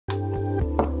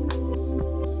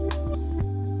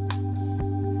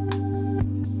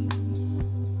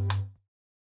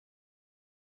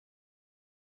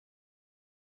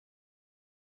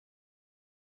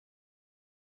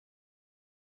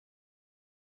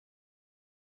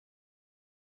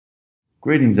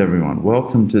Greetings, everyone.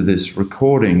 Welcome to this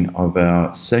recording of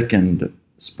our second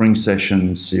Spring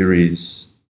Session series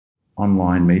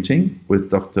online meeting with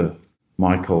Dr.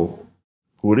 Michael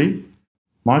Khoury.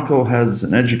 Michael has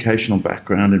an educational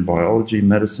background in biology,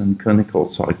 medicine, clinical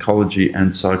psychology,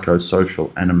 and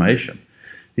psychosocial animation.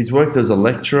 He's worked as a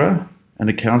lecturer and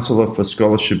a counsellor for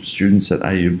scholarship students at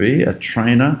AUB, a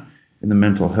trainer in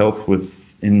mental health with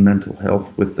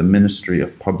the Ministry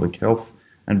of Public Health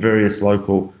and various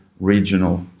local,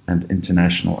 regional and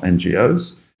international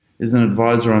NGOs, is an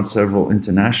advisor on several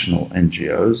international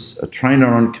NGOs, a trainer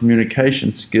on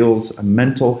communication skills, a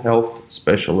mental health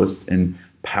specialist in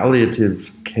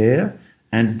palliative care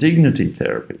and dignity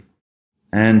therapy,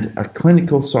 and a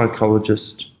clinical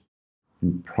psychologist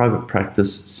in private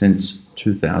practice since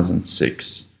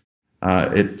 2006.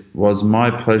 It was my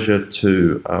pleasure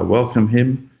to welcome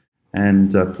him,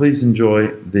 and please enjoy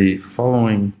the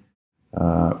following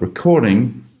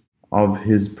recording of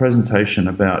his presentation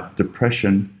about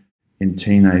depression in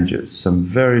teenagers. Some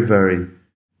very, very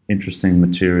interesting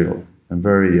material and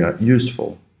very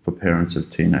useful for parents of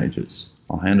teenagers.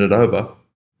 I'll hand it over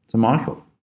to Michael.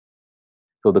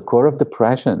 So the core of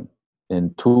depression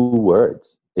in two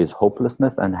words is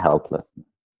hopelessness and helplessness.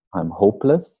 I'm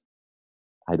hopeless.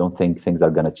 I don't think things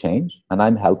are going to change. And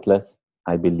I'm helpless.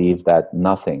 I believe that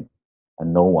nothing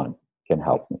and no one can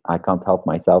help me. I can't help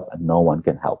myself and no one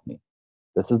can help me.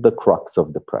 This is the crux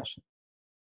of depression.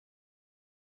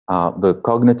 The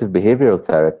cognitive behavioral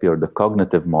therapy, or the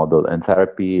cognitive model, and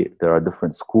therapy, there are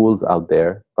different schools out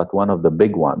there, but one of the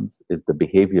big ones is the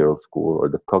behavioral school, or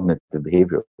the cognitive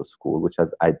behavioral school, which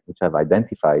have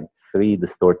identified three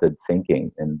distorted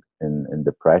thinking in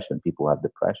depression. People have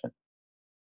depression,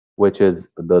 which is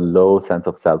the low sense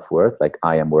of self-worth, like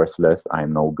I am worthless, I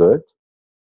am no good.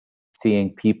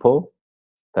 Seeing people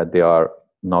that they are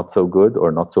not so good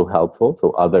or not so helpful,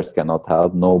 so others cannot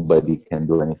help, nobody can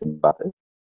do anything about it.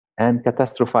 And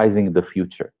catastrophizing the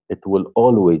future. It will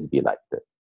always be like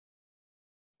this.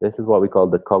 This is what we call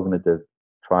the cognitive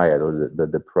triad, or the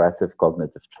depressive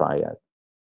cognitive triad.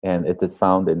 And it is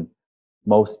found in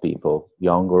most people,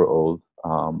 young or old,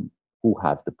 who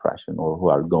have depression or who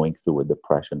are going through a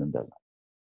depression in their life.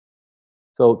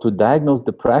 So to diagnose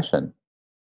depression,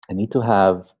 I need to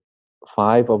have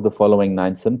 5 of the following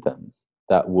 9 symptoms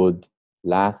that would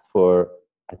last for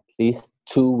at least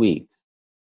 2 weeks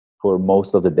for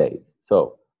most of the days.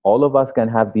 So all of us can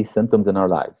have these symptoms in our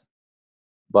lives.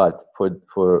 But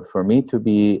for me to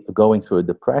be going through a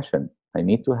depression, I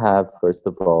need to have, first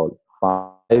of all,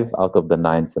 5 out of the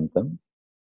 9 symptoms.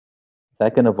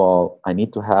 Second of all, I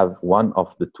need to have one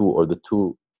of the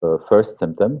two first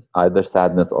symptoms, either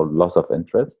sadness or loss of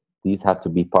interest. These have to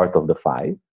be part of the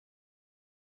 5.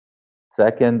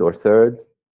 Second or third,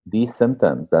 these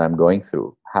symptoms that I'm going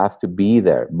through have to be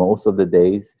there most of the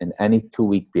days in any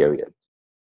 2-week period.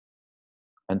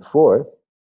 And fourth,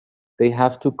 they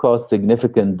have to cause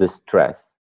significant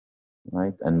distress,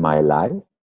 right, in my life.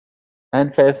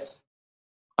 And fifth,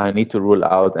 I need to rule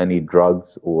out any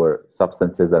drugs or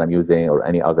substances that I'm using or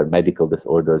any other medical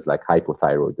disorders like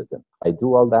hypothyroidism. I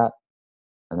do all that,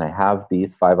 and I have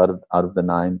these 5 out of the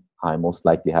 9, I most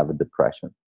likely have a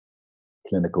depression.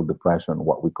 Clinical depression,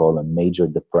 what we call a major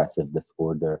depressive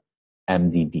disorder,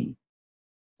 MDD.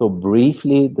 So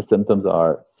briefly, the symptoms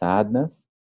are sadness.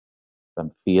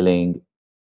 I'm feeling,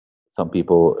 some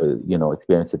people,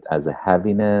 experience it as a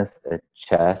heaviness, a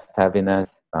chest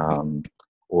heaviness,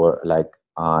 or like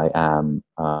I am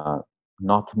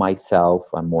not myself.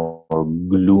 I'm more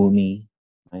gloomy,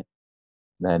 right,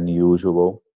 than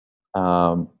usual.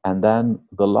 And then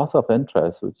the loss of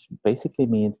interest, which basically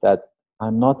means that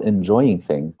I'm not enjoying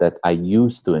things that I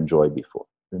used to enjoy before.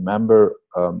 Remember,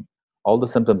 all the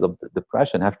symptoms of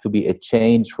depression have to be a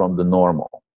change from the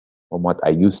normal, from what I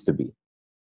used to be.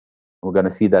 We're going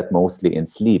to see that mostly in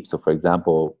sleep. So, for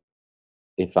example,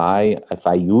 if I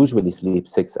usually sleep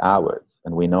 6 hours,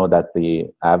 and we know that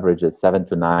the average is 7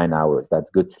 to 9 hours, that's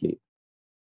good sleep.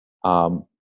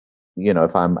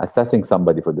 If I'm assessing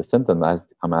somebody for the symptoms,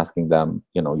 I'm asking them,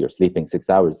 you're sleeping 6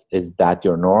 hours. Is that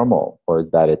your normal, or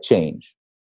is that a change?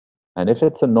 And if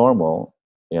it's a normal,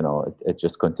 it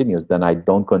just continues, then I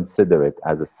don't consider it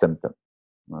as a symptom.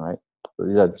 All right. So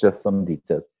these are just some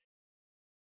details.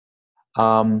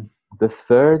 The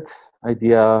third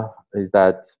idea is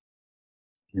that,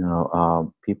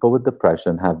 people with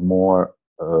depression have more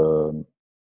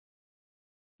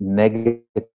negative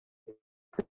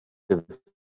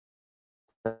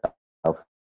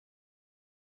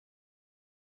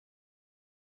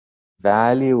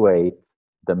self-evaluate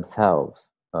themselves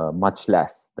much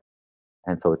less.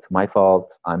 And so it's my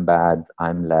fault, I'm bad,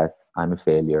 I'm less, I'm a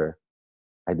failure.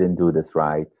 I didn't do this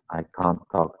right. I can't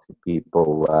talk to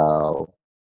people well.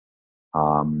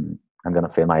 I'm going to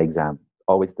fail my exam.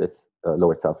 Always this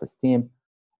lower self-esteem,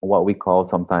 what we call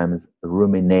sometimes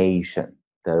rumination.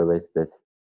 There is this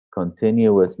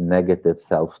continuous negative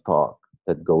self-talk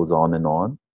that goes on and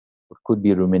on. It could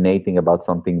be ruminating about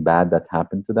something bad that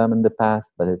happened to them in the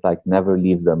past, but it like never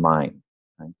leaves their mind.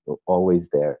 Right? So always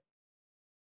there,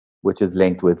 which is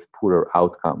linked with poorer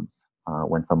outcomes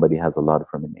when somebody has a lot of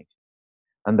rumination.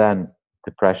 And then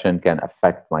depression can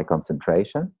affect my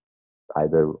concentration,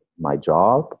 either my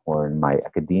job or in my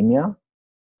academia,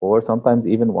 or sometimes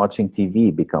even watching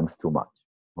TV becomes too much,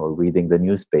 or reading the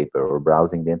newspaper or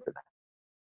browsing the internet.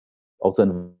 Also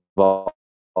involves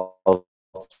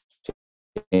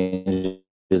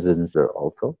changes in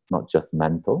also. It's not just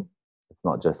mental, it's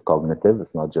not just cognitive,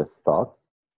 it's not just thoughts,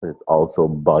 but it's also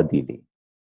bodily.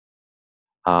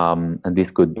 And this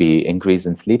could be increase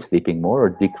in sleep, sleeping more, or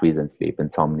decrease in sleep,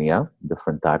 insomnia,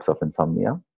 different types of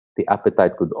insomnia. The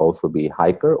appetite could also be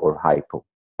hyper or hypo,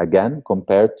 again,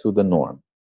 compared to the norm,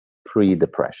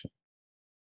 pre-depression.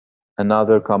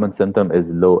 Another common symptom is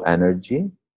low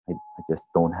energy. I just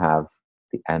don't have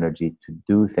the energy to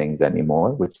do things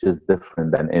anymore, which is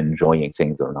different than enjoying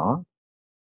things or not.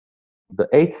 The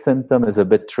eighth symptom is a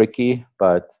bit tricky,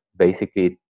 but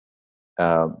basically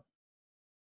um,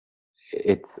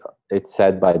 it's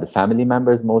said by the family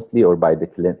members mostly, or by the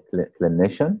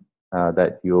clinician,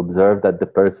 that you observe that the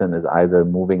person is either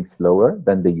moving slower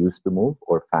than they used to move,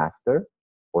 or faster,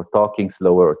 or talking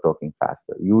slower or talking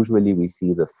faster. Usually we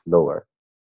see the slower,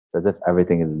 as if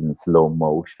everything is in slow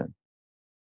motion.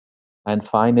 And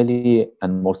finally,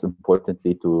 and most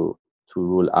importantly, to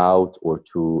rule out or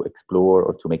to explore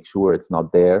or to make sure it's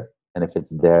not there. And if it's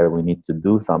there, we need to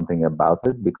do something about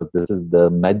it, because this is the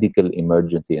medical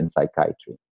emergency in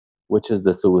psychiatry, which is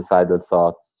the suicidal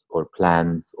thoughts or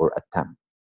plans or attempts.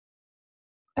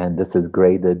 And this is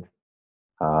graded.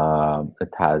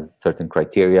 It has certain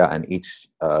criteria, and each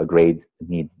grade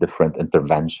needs different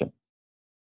interventions.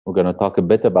 We're going to talk a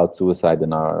bit about suicide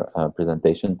in our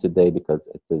presentation today, because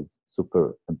it is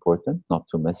super important not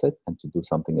to miss it and to do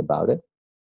something about it.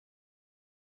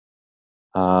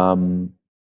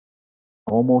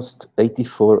 Almost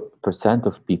 84%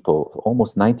 of people,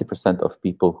 almost 90% of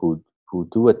people who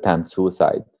do attempt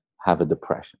suicide have a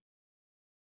depression.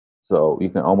 So you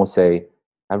can almost say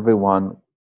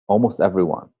almost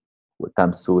everyone who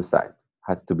attempts suicide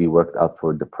has to be worked out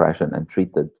for depression and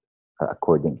treated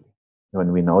accordingly.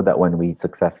 When we know that when we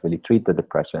successfully treat the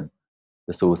depression,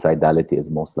 the suicidality is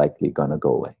most likely going to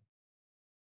go away.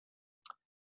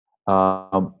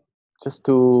 Just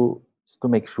to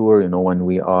make sure, when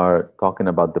we are talking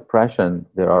about depression,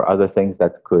 there are other things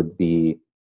that could be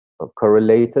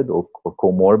correlated or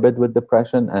comorbid with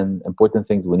depression, and important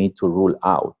things we need to rule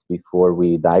out before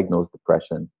we diagnose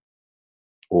depression,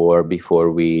 or before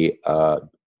we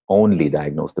only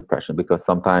diagnose depression, because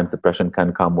sometimes depression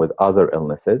can come with other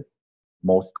illnesses.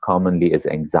 Most commonly is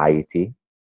anxiety.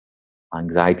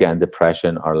 Anxiety and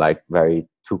depression are like very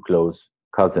two close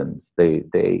cousins.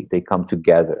 They come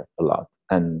together a lot,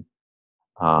 and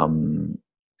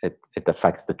it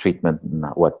affects the treatment,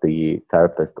 what the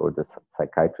therapist or the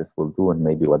psychiatrist will do, and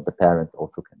maybe what the parents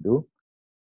also can do.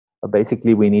 But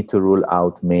basically, we need to rule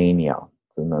out mania.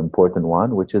 It's an important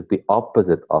one, which is the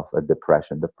opposite of a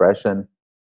depression. Depression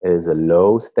is a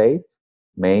low state.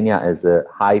 Mania is a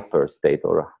hyper state,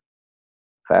 or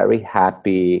very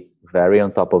happy, very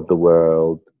on top of the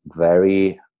world,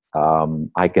 very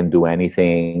I can do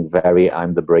anything, very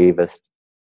I'm the bravest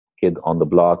kid on the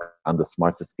block, I'm the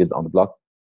smartest kid on the block,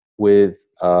 with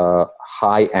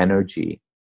high energy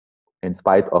in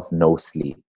spite of no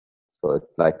sleep. So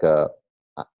it's like a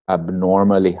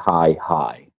abnormally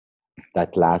high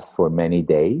that lasts for many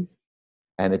days.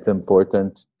 And it's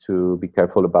important to be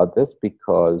careful about this,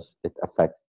 because it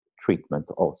affects treatment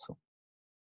also.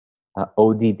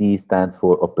 ODD stands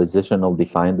for oppositional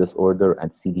defiant disorder,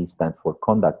 and CD stands for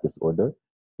conduct disorder,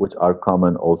 which are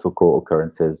common also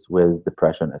co-occurrences with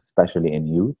depression, especially in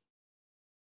youth.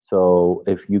 So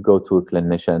if you go to a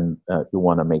clinician, you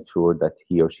want to make sure that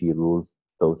he or she rules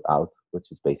those out,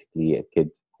 which is basically a kid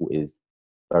who is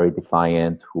very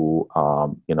defiant, who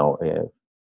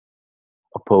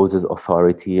opposes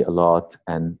authority a lot,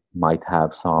 and might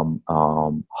have some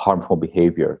harmful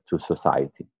behavior to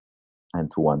society and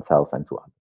to oneself and to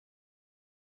others.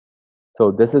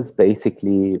 So this is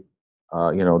basically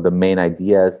the main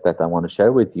ideas that I want to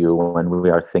share with you when we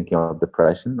are thinking of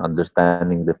depression,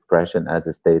 understanding depression as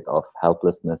a state of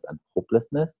helplessness and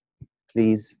hopelessness.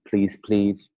 Please, please,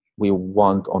 please, we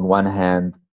want, on one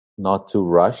hand, not to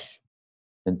rush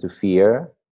into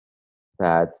fear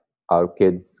that our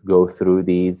kids go through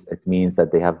these, it means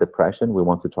that they have depression. We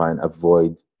want to try and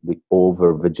avoid the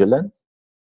over-vigilance.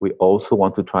 We also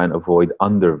want to try and avoid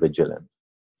under-vigilance.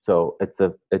 So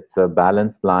it's a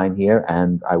balanced line here,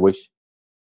 and I wish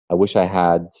I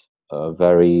had a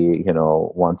very,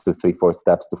 1, 2, 3, 4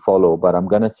 steps to follow. But I'm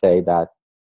gonna say that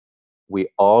we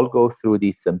all go through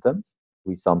these symptoms.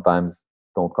 We sometimes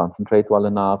don't concentrate well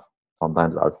enough.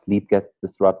 Sometimes our sleep gets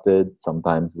disrupted.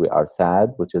 Sometimes we are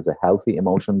sad, which is a healthy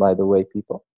emotion, by the way,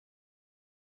 people.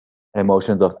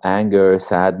 Emotions of anger,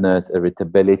 sadness,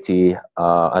 irritability,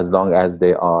 as long as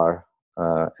they are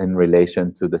in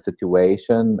relation to the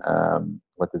situation,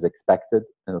 what is expected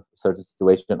in a certain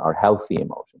situation, are healthy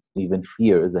emotions. Even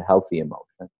fear is a healthy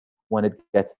emotion. When it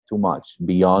gets too much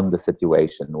beyond the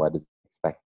situation, what is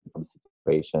expected from the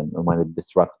situation, and when it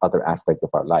disrupts other aspects of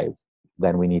our lives,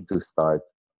 then we need to start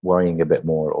worrying a bit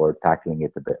more or tackling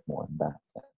it a bit more in that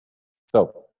sense.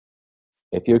 So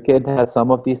if your kid has some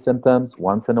of these symptoms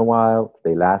once in a while,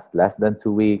 they last less than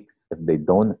 2 weeks, if they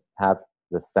don't have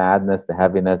the sadness, the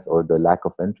heaviness, or the lack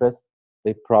of interest,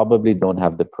 they probably don't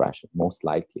have depression, most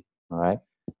likely. All right.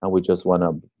 And we just want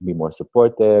to be more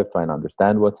supportive, try and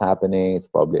understand what's happening. It's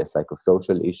probably a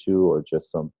psychosocial issue, or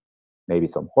just maybe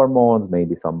some hormones,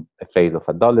 maybe some phase of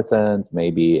adolescence,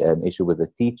 maybe an issue with a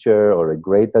teacher or a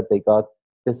grade that they got.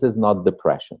 This is not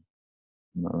depression.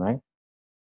 All right.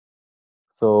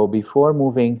 So before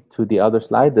moving to the other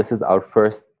slide, this is our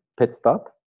first pit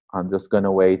stop. I'm just going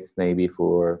to wait maybe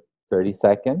for 30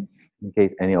 seconds. In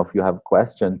case any of you have a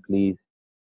question, please.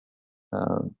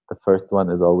 The first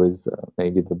one is always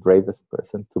maybe the bravest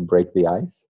person to break the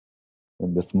ice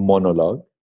in this monologue.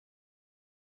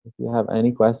 If you have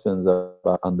any questions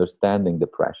about understanding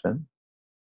depression,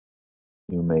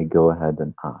 you may go ahead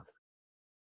and ask.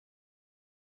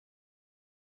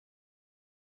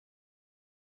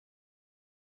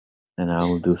 And I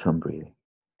will do some breathing.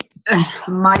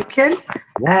 Michael,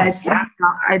 Yeah.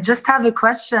 I just have a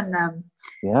question.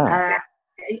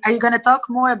 Are you going to talk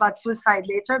more about suicide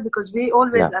later? Because we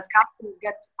always, as counselors,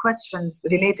 get questions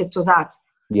related to that.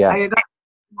 Yeah. Are you going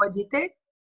to more detail?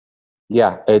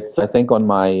 Yeah, it's, I think, on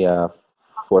my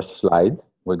fourth slide.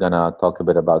 We're going to talk a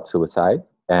bit about suicide.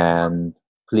 And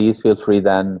please feel free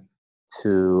then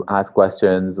to ask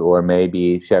questions or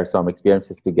maybe share some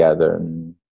experiences together.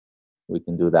 And we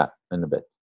can do that in a bit.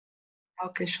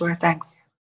 Okay, sure. Thanks.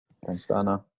 Thanks,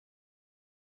 Donna.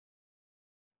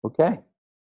 Okay.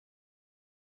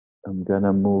 I'm going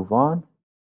to move on.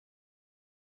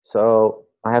 So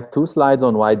I have 2 slides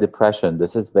on why depression.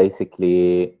 This is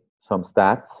basically some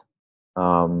stats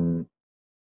to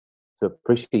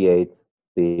appreciate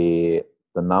the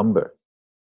number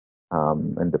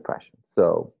in depression.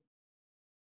 So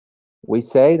we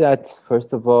say that,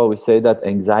 first of all,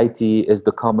 anxiety is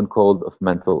the common cold of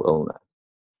mental illness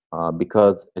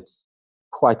because it's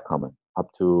quite common. Up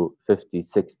to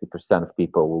 50-60% of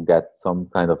people will get some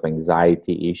kind of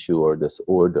anxiety issue or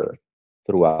disorder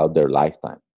throughout their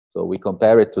lifetime. So we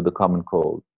compare it to the common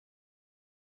cold.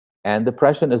 And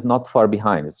depression is not far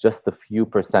behind. It's just a few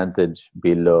percentage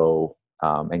below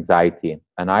anxiety.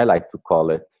 And I like to call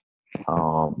it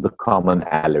the common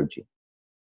allergy.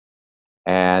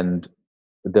 And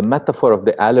the metaphor of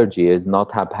the allergy is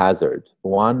not haphazard.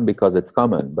 1, because it's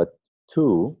common, but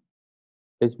 2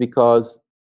 is because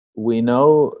we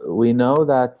know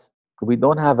that we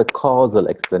don't have a causal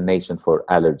explanation for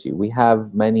allergy. We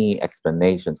have many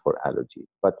explanations for allergy,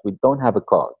 but we don't have a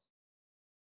cause.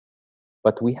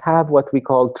 But we have what we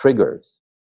call triggers,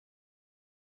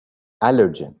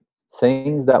 allergens,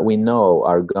 things that we know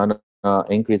are gonna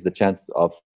increase the chance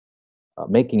of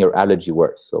making your allergy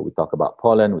worse. So we talk about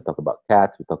pollen, we talk about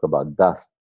cats, we talk about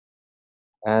dust.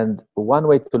 And one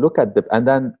way to look at and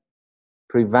then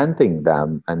preventing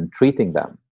them and treating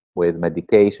them with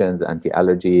medications,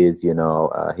 anti-allergies,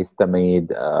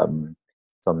 histamine,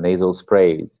 some nasal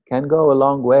sprays, can go a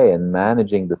long way in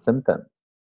managing the symptoms.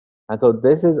 And so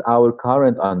this is our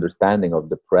current understanding of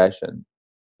depression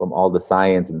from all the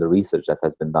science and the research that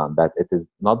has been done, that it is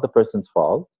not the person's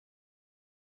fault.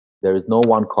 There is no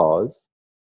one cause,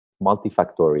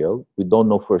 multifactorial. We don't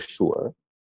know for sure.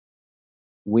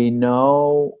 We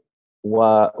know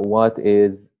what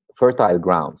is fertile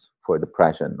grounds for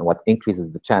depression, what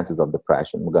increases the chances of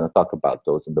depression. We're going to talk about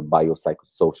those in the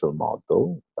biopsychosocial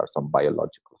model. There are some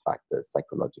biological factors,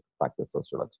 psychological factors,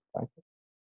 sociological factors.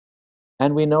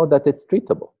 And we know that it's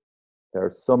treatable. There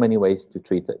are so many ways to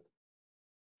treat it.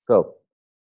 So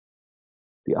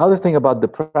the other thing about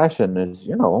depression is,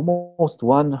 almost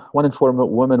one in 4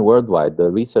 women worldwide, the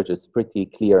research is pretty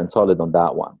clear and solid on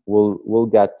that one, will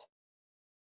get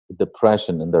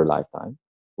depression in their lifetime,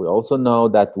 We also know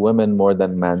that women more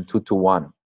than men, 2 to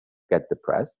 1, get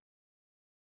depressed.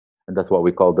 And that's what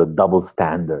we call the double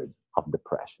standard of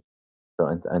depression. So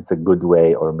and it's a good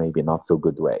way, or maybe not so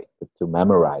good way, to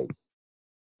memorize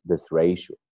this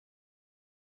ratio.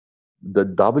 The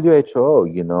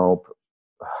WHO,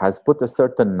 has put a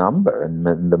certain number in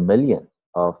the millions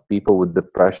of people with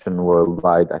depression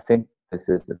worldwide. I think this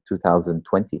is a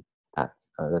 2020 stats.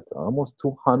 That's almost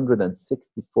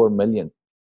 264 million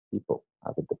people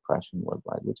have a depression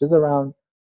worldwide, which is around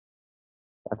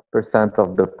 5%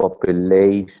 of the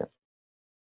population.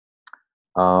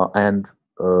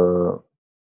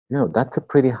 That's a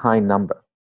pretty high number.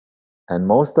 And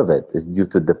most of it is due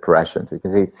to depression. So you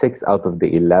can say 6 out of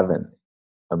the 11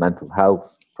 mental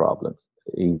health problems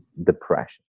is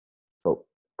depression. So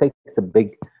it takes a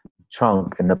big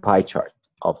chunk in the pie chart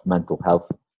of mental health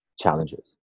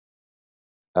challenges.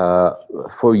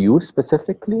 For you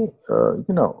specifically, 2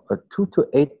 to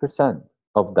 8%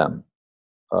 of them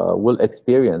will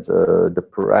experience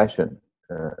depression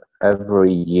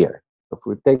every year. If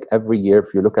we take every year,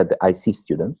 if you look at the IC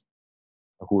students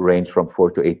who range from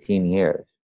 4 to 18 years,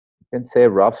 you can say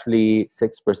roughly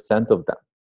 6% of them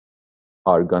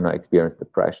are going to experience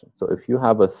depression. So if you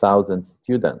have 1,000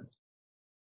 students,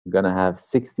 you're going to have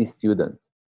 60 students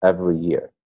every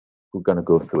year who are going to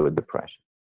go through a depression.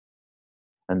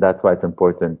 And that's why it's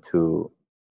important to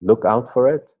look out for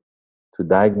it, to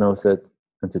diagnose it,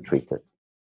 and to treat it.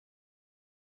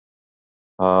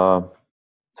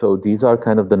 So these are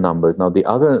kind of the numbers. Now, the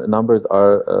other numbers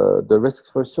are the risks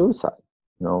for suicide.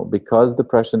 Because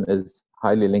depression is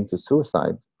highly linked to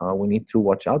suicide, we need to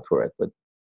watch out for it. But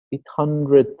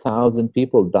 800,000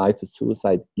 people die to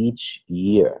suicide each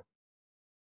year.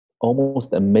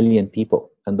 Almost 1 million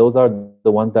people. And those are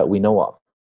the ones that we know of.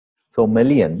 So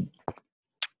million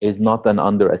is not an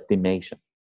underestimation.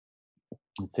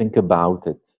 Think about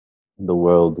it. In the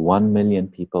world, 1 million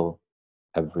people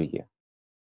every year.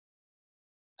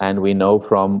 And we know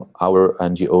from our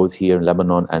NGOs here in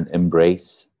Lebanon and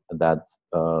Embrace that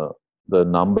the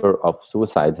number of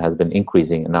suicides has been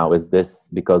increasing. Now, is this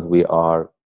because we are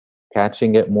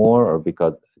catching it more or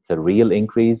because it's a real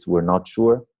increase? We're not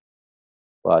sure.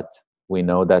 But we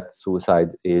know that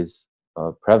suicide is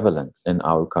prevalent in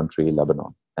our country,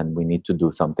 Lebanon, and we need to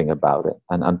do something about it.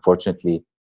 And unfortunately,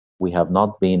 we have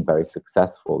not been very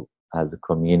successful as a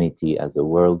community, as a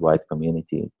worldwide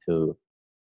community, to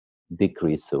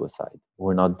decrease suicide.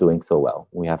 We're not doing so well,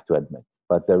 we have to admit,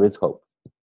 but there is hope.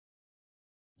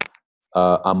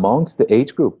 Amongst the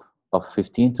age group of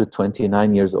 15 to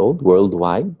 29 years old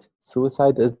worldwide,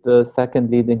 suicide is the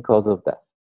second leading cause of death.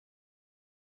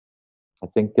 I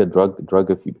think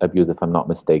drug abuse, if I'm not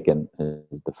mistaken,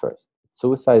 is the first.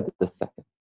 Suicide is the second.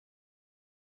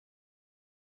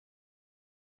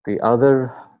 The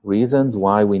other reasons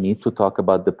why we need to talk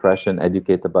about depression,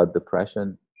 educate about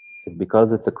depression, is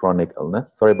because it's a chronic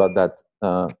illness. Sorry about that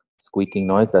squeaking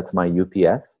noise. That's my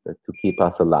UPS to keep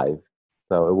us alive.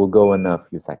 So it will go in a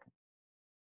few seconds.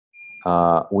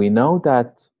 We know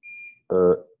that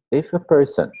if a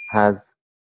person has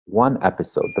one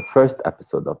episode, the first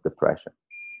episode of depression,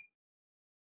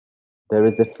 there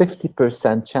is a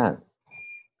 50% chance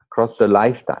across the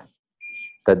lifetime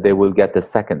that they will get the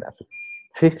second episode.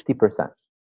 50%.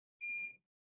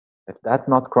 If that's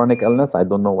not chronic illness, I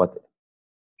don't know what is.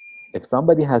 If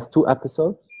somebody has 2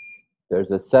 episodes,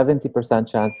 there's a 70%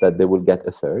 chance that they will get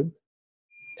a third.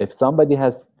 If somebody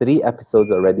has 3 episodes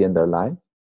already in their life,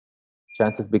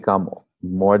 chances become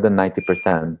more than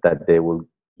 90% that they will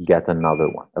get another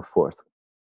one, a fourth one.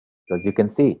 Because you can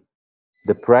see,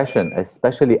 depression,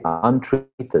 especially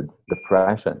untreated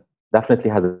depression, definitely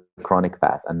has a chronic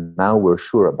path, and now we're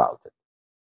sure about it.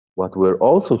 What we're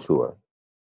also sure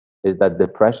is that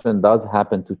depression does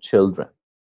happen to children.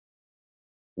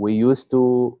 We used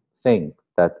to think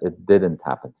that it didn't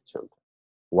happen to children.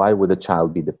 Why would a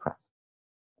child be depressed?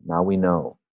 Now we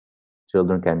know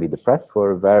children can be depressed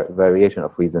for a variation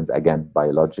of reasons, again,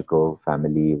 biological,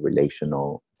 family,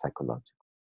 relational, psychological.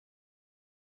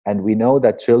 And we know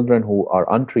that children who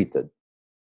are untreated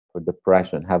for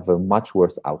depression have a much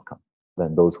worse outcome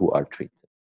than those who are treated.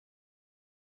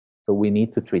 So we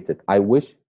need to treat it.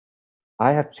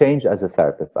 I have changed as a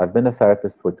therapist. I've been a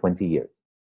therapist for 20 years.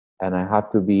 And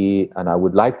I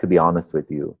would like to be honest with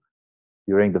you.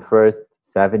 During the first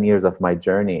 7 years of my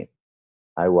journey,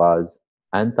 I was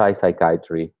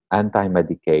anti-psychiatry,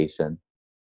 anti-medication,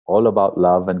 all about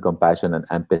love and compassion and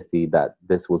empathy, that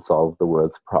this will solve the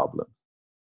world's problems.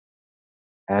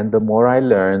 And the more I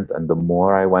learned and the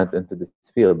more I went into this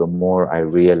field, the more I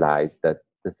realized that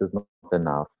this is not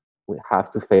enough. We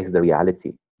have to face the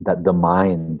reality that the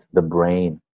mind, the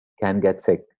brain, can get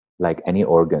sick like any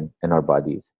organ in our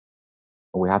bodies.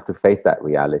 We have to face that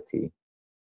reality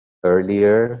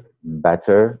earlier,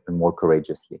 better, and more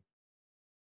courageously.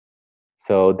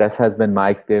 So this has been my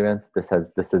experience. This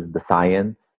is the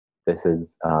science. This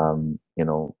is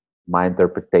my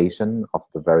interpretation of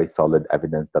the very solid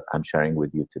evidence that I'm sharing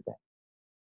with you today.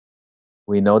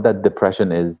 We know that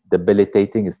depression is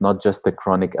debilitating. It's not just a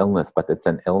chronic illness, but it's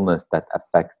an illness that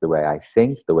affects the way I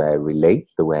think, the way I relate,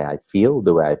 the way I feel,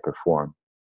 the way I perform.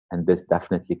 And this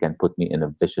definitely can put me in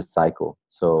a vicious cycle.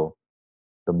 So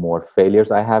the more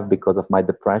failures I have because of my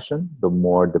depression, the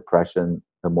more the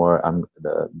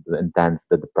intense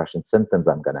the depression symptoms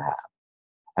I'm going to have.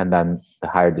 And then the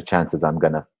higher the chances I'm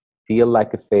going to feel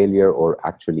like a failure or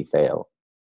actually fail.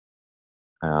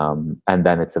 And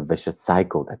then it's a vicious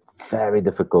cycle that's very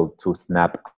difficult to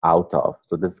snap out of.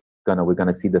 So we're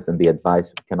gonna see this in the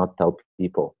advice. We cannot tell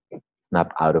people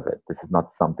snap out of it. This is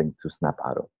not something to snap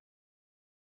out of.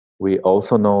 We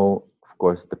also know, of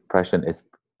course, depression is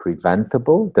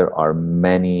preventable. There are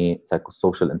many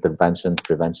psychosocial interventions,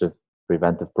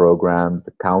 preventive programs.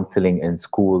 The counseling in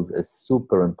schools is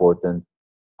super important.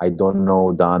 I don't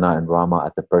know Dana and Rama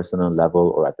at the personal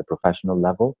level or at the professional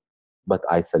level, but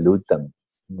I salute them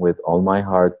with all my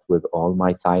heart, with all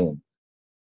my science,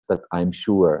 that I'm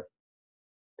sure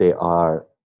they are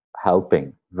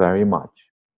helping very much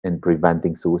in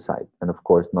preventing suicide. And of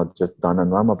course, not just Dana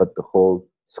and Rama, but the whole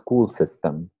school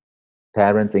system,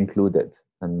 parents included.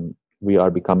 And we are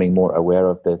becoming more aware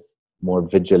of this, more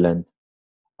vigilant,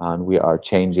 and we are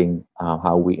changing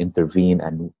how we intervene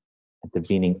and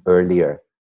intervening earlier.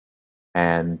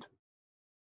 And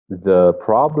the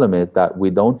problem is that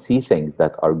we don't see things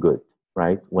that are good,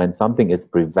 right? When something is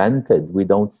prevented, we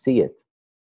don't see it.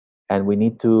 And we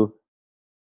need to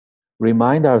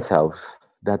remind ourselves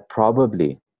that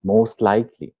probably, most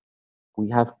likely, we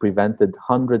have prevented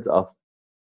hundreds of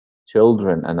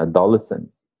children and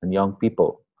adolescents and young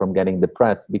people from getting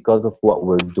depressed because of what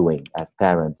we're doing as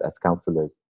parents, as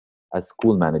counselors, as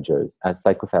school managers, as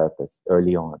psychotherapists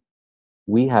early on.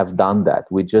 We have done that.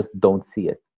 We just don't see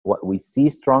it. What we see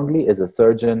strongly is a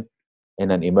surgeon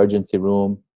in an emergency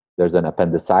room. There's an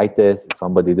appendicitis.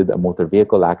 Somebody did a motor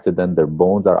vehicle accident. Their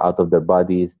bones are out of their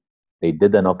bodies. They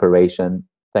did an operation.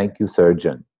 Thank you,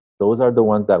 surgeon. Those are the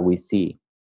ones that we see.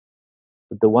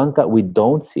 But the ones that we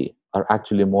don't see are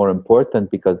actually more important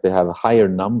because they have a higher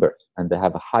number and they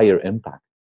have a higher impact.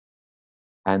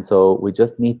 And so we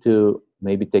just need to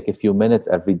maybe take a few minutes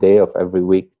every day of every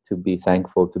week to be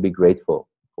thankful, to be grateful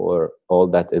for all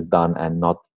that is done and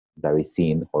not very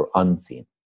seen or unseen.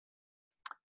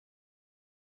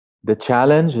 The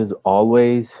challenge is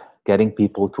always getting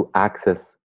people to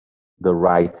access the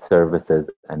right services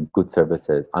and good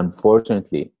services.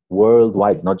 Unfortunately,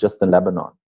 worldwide, not just in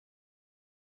Lebanon,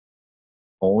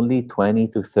 only 20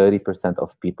 to 30%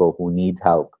 of people who need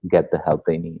help get the help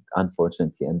they need,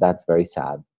 unfortunately, and that's very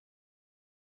sad.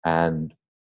 And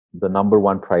the number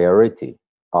one priority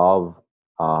of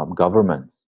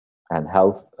governments and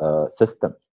health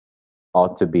systems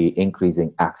ought to be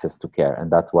increasing access to care. And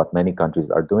that's what many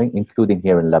countries are doing, including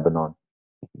here in Lebanon.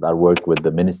 I work with the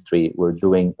ministry. We're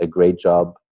doing a great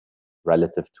job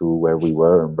relative to where we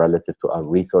were and relative to our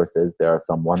resources. There are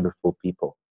some wonderful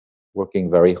people working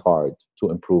very hard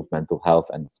to improve mental health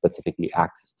and specifically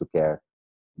access to care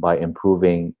by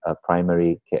improving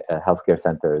primary healthcare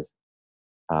centers,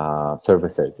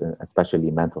 services, especially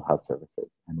mental health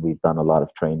services. And we've done a lot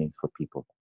of trainings for people.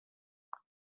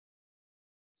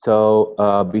 So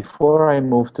before I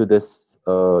move to this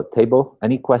table,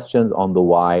 any questions on the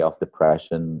why of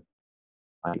depression,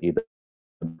 i.e. the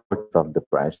importance of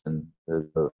depression,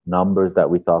 the numbers that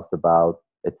we talked about,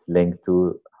 it's linked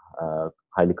to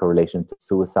highly correlation to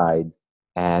suicide,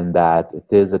 and that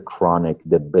it is a chronic,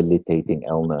 debilitating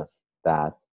illness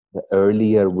that the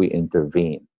earlier we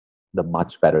intervene, the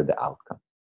much better the outcome.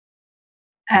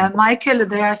 Michael,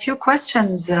 there are a few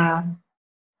questions in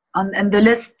the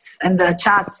list in the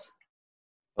chat.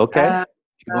 Okay.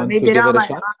 You want maybe to give Rama, it a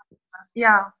shot?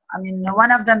 Yeah. I mean,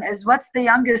 one of them is, what's the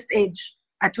youngest age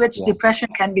at which depression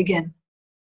can begin?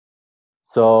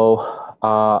 So,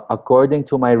 according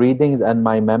to my readings and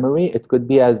my memory, it could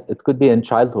be in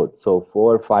childhood. So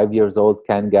 4 or 5 years old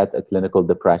can get a clinical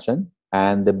depression.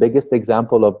 And the biggest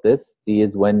example of this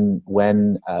is when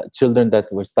children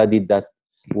that were studied that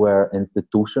were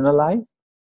institutionalized,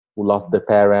 who lost their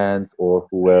parents or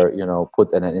who were,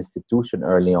 put in an institution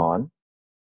early on.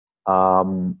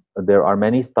 There are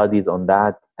many studies on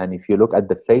that. And if you look at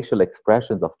the facial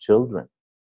expressions of children,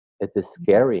 it is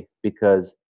scary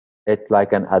because it's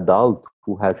like an adult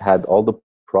who has had all the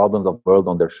problems of the world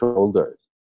on their shoulders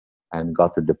and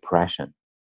got a depression.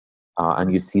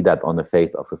 And you see that on the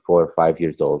face of a 4 or 5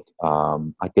 years old.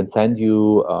 I can send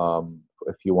you,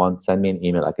 if you want, send me an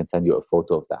email. I can send you a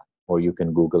photo of that, or you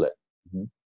can Google it.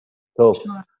 So,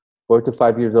 Sure. 4 to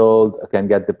 5 years old can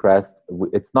get depressed.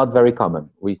 It's not very common.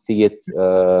 We see it.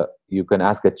 You can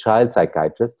ask a child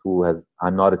psychiatrist who has.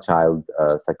 I'm not a child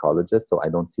psychologist, so I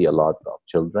don't see a lot of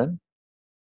children.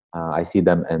 I see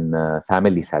them in a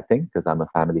family setting because I'm a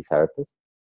family therapist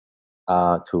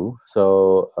too.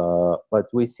 So, but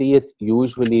we see it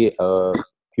usually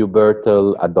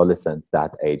pubertal adolescents,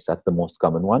 that age. That's the most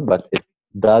common one, but it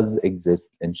does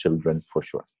exist in children for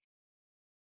sure.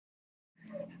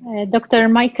 Dr.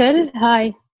 Michael,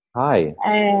 hi. Hi.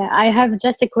 I have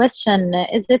just a question.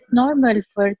 Is it normal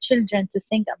for children to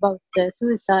think about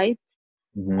suicide?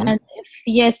 Mm-hmm. And if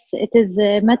yes, it is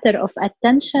a matter of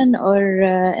attention or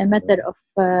a matter of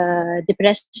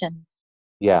depression?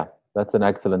 Yeah, that's an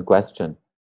excellent question.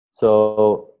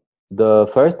 So the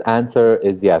first answer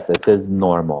is yes, it is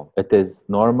normal. It is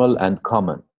normal and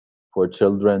common for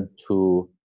children to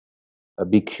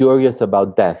be curious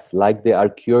about death, like they are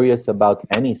curious about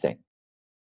anything,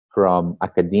 from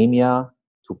academia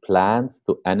to plants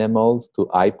to animals to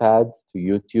iPad to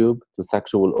YouTube to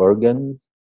sexual organs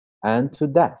and to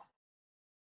death.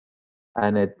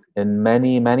 And it, in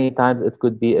many times, it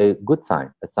could be a good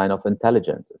sign, a sign of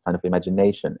intelligence, a sign of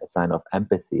imagination, a sign of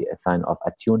empathy, a sign of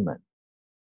attunement.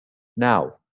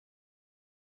 Now,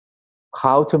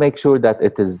 how to make sure that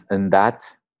it is in that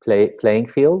playing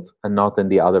field and not in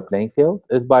the other playing field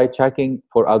is by checking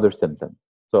for other symptoms.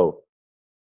 So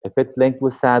if it's linked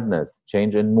with sadness,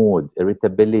 change in mood,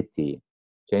 irritability,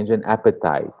 change in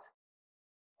appetite,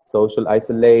 social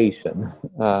isolation,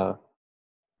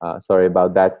 sorry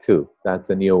about that too.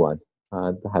 That's a new one.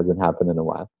 It hasn't happened in a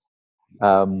while.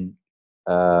 Um,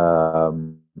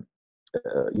 um,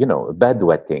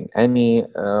 bedwetting, any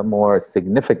more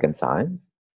significant signs,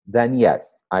 then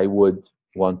yes, I would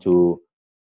want to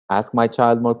ask my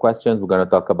child more questions. We're going to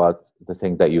talk about the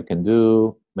things that you can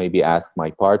do. Maybe ask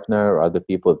my partner or other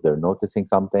people if they're noticing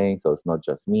something. So it's not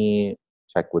just me.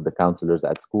 Check with the counselors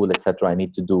at school, etc. I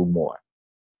need to do more.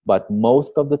 But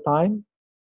most of the time,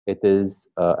 it is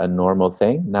a normal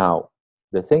thing. Now,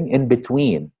 the thing in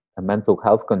between a mental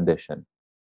health condition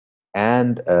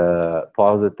and a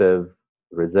positive,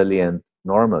 resilient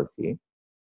normalcy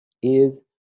is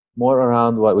more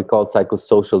around what we call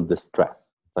psychosocial distress.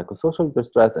 Psychosocial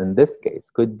distress in this case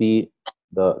could be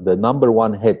the number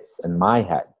one hits in my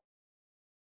head.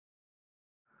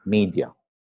 Media.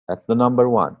 That's the number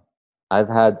one. I've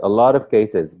had a lot of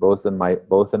cases, both in my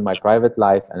private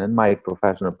life and in my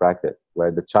professional practice,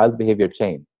 where the child's behavior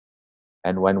changed.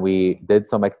 And when we did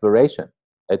some exploration,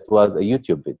 it was a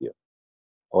YouTube video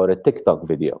or a TikTok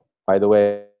video. By the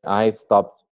way, I've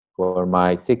stopped for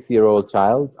my 6-year-old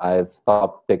child. I've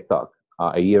stopped TikTok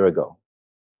a year ago.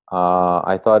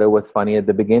 I thought it was funny at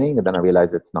the beginning, and then I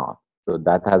realized it's not. So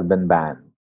that has been banned.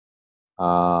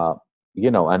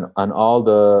 And all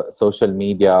the social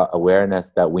media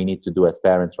awareness that we need to do as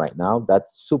parents right now,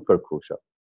 that's super crucial.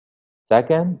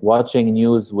 Second, watching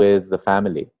news with the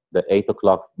family, the 8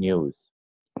 o'clock news,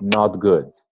 not good,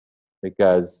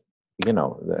 because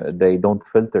they don't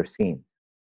filter scenes.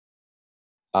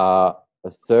 A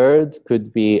third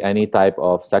could be any type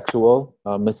of sexual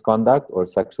misconduct or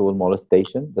sexual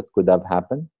molestation that could have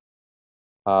happened.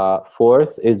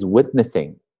 Fourth is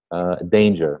witnessing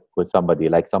danger with somebody,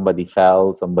 like somebody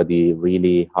fell, somebody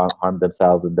really harmed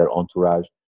themselves in their entourage.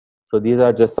 So these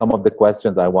are just some of the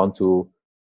questions I want to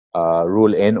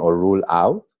rule in or rule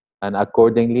out, and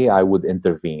accordingly I would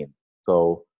intervene.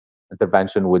 So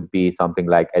intervention would be something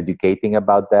like educating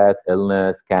about that,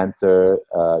 illness, cancer,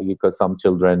 because some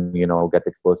children, get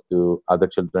exposed to other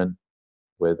children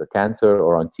with a cancer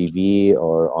or on TV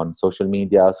or on social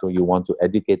media. So you want to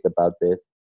educate about this.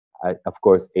 Of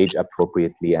course, age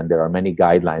appropriately, and there are many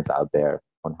guidelines out there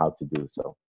on how to do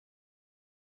so.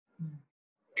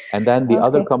 And then the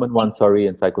other common one,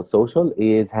 in psychosocial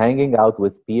is hanging out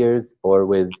with peers or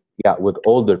with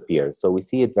older peers. So we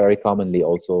see it very commonly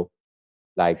also,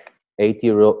 like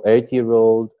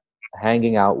 8-year-old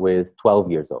hanging out with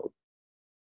 12 years old.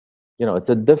 It's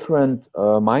a different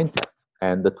mindset.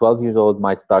 And the 12 years old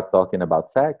might start talking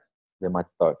about sex. They might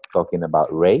start talking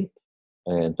about rape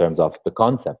in terms of the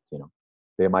concept,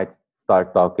 They might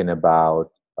start talking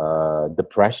about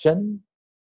depression,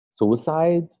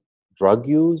 suicide, drug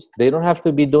use. They don't have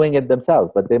to be doing it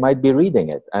themselves, but they might be reading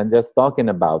it and just talking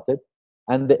about it.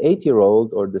 And the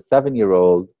 8-year-old or the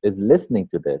 7-year-old is listening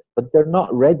to this, but they're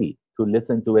not ready to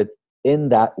listen to it in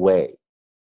that way.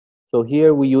 So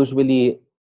here we usually,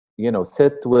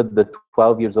 sit with the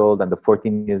 12 years old and the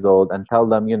 14 years old and tell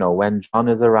them, when John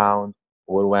is around,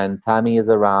 or when Tammy is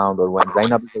around, or when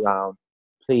Zainab is around,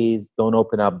 please don't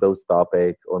open up those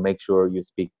topics, or make sure you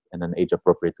speak in an age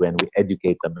appropriate way, and we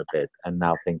educate them a bit, and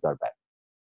now things are better.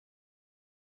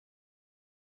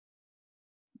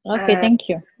 Okay, thank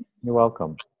you. You're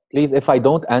welcome. Please, if I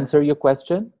don't answer your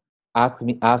question, ask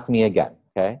me again,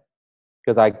 okay?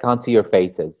 Because I can't see your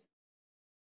faces.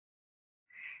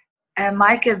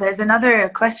 Michael, there's another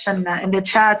question in the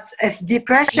chat. If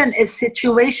depression is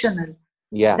situational,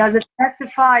 does it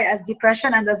specify as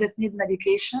depression, and does it need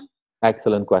medication?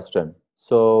 Excellent question.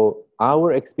 So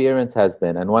our experience has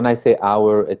been, and when I say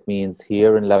our, it means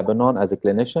here in Lebanon as a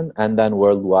clinician, and then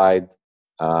worldwide,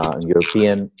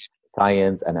 European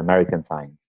science and American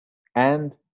science,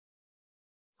 and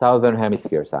Southern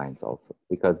Hemisphere science also,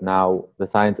 because now the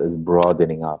science is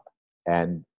broadening up,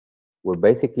 and we're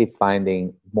basically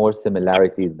finding more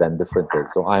similarities than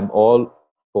differences. So I'm all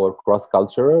for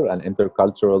cross-cultural and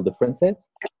intercultural differences,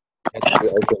 and we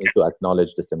also need to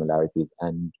acknowledge the similarities.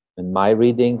 And in my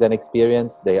readings and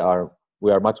experience, we are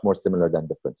much more similar than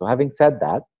different. So having said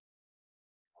that,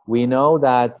 we know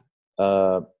that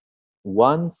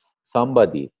once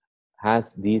somebody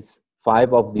has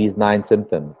 5 of these 9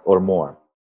 symptoms or more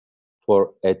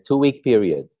for a 2-week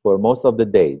period, for most of the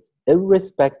days,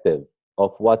 irrespective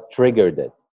of what triggered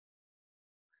it,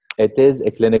 it is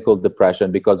a clinical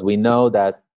depression, because we know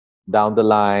that down the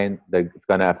line, it's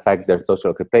going to affect their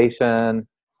social occupation,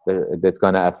 it's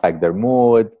going to affect their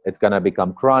mood, it's going to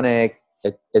become chronic.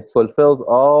 It fulfills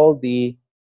all the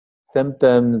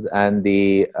symptoms and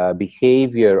the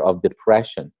behavior of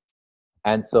depression.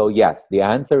 And so, yes, the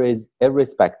answer is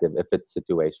irrespective if it's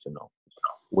situational.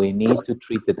 We need to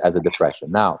treat it as a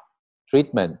depression. Now,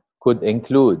 treatment could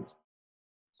include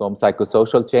some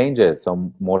psychosocial changes,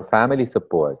 some more family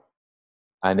support.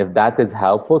 And if that is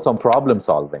helpful, some problem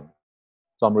solving,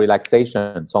 some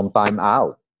relaxation, some time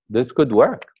out. This could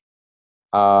work.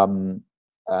 And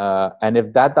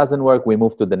if that doesn't work, we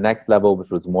move to the next level,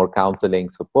 which was more counseling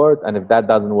support. And if that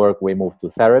doesn't work, we move to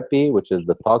therapy, which is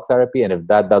the talk therapy. And if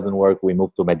that doesn't work, we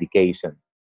move to medication.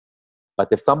 But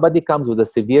if somebody comes with a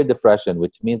severe depression,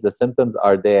 which means the symptoms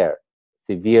are there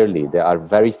severely, they are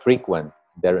very frequent,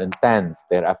 they're intense,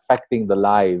 they're affecting the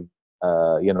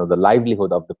the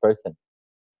livelihood of the person.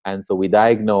 And so we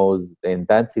diagnose the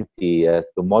intensity as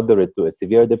to moderate to a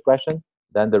severe depression,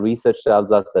 then the research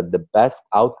tells us that the best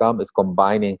outcome is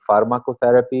combining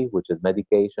pharmacotherapy, which is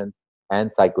medication,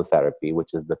 and psychotherapy,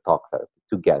 which is the talk therapy,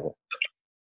 together.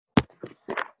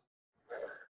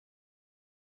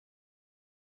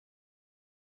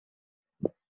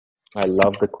 I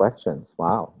love the questions.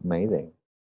 Wow, amazing.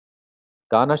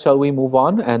 Donna, shall we move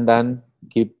on and then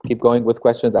keep going with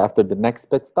questions after the next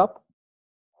pit stop?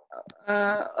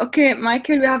 Okay,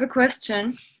 Michael, we have a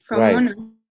question from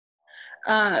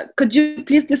Mona. Could you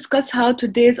please discuss how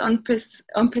today's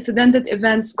unprecedented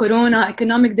events, corona,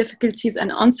 economic difficulties, and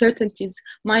uncertainties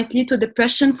might lead to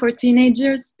depression for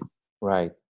teenagers?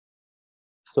 Right.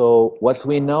 So what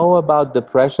we know about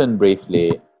depression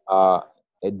briefly,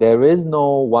 there is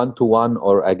no one-to-one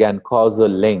or, again, causal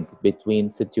link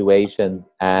between situations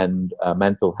and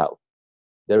mental health.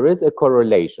 There is a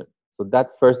correlation. So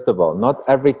that's first of all. Not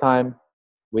every time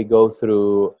we go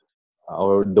through,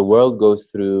 or the world goes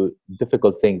through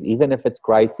difficult things, even if it's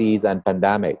crises and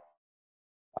pandemics,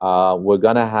 we're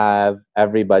going to have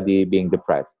everybody being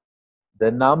depressed.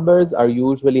 The numbers are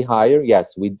usually higher.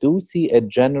 Yes, we do see a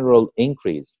general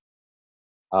increase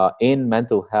in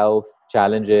mental health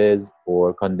challenges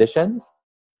or conditions,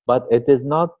 but it is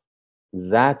not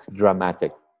that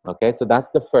dramatic. Okay, so that's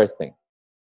the first thing.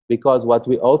 Because what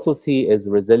we also see is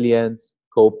resilience,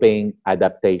 coping,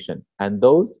 adaptation, and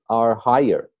those are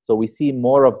higher. So we see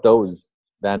more of those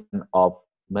than of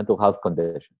mental health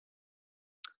conditions.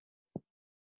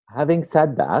 Having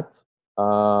said that,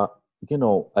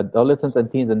 adolescents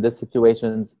and teens in these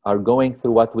situations are going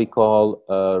through what we call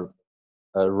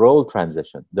a role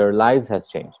transition. Their lives have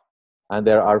changed. And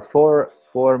there are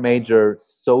four major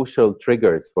social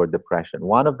triggers for depression.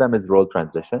 One of them is role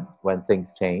transition, when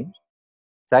things change.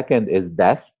 Second is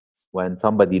death, when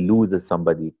somebody loses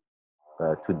somebody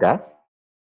to death.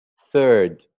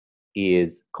 Third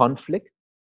is conflict,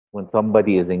 when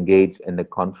somebody is engaged in a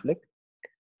conflict.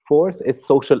 Fourth is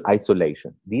social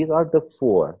isolation. These are the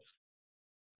 4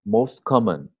 most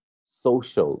common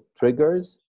social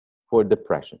triggers for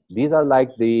depression. These are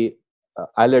like the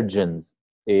allergens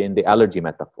in the allergy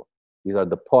metaphor. These are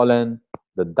the pollen,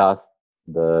 the dust,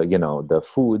 the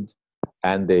food,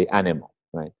 and the animal,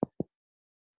 right?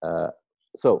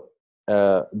 So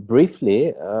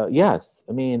Briefly, yes.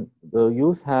 I mean, the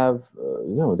youth have,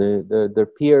 their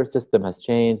peer system has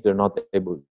changed. They're not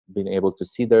being able to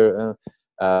see they're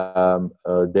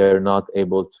not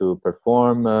able to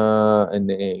perform,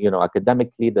 and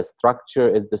academically, the structure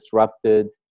is disrupted.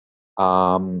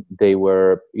 They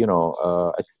were,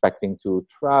 expecting to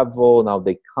travel, now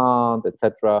they can't,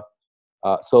 etc.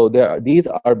 So these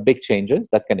are big changes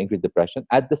that can increase depression.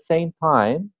 At the same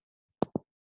time,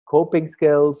 coping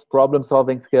skills,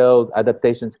 problem-solving skills,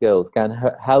 adaptation skills can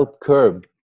help curb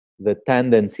the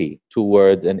tendency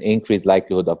towards an increased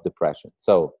likelihood of depression.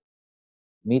 So,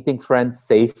 meeting friends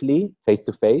safely,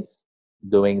 face-to-face,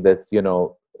 doing this,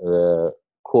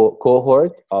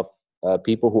 cohort of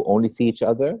people who only see each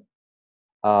other,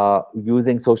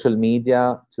 using social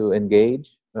media to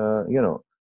engage,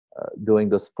 doing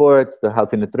the sports, the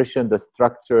healthy nutrition, the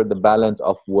structure, the balance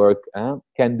of work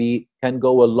can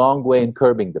go a long way in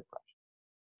curbing depression.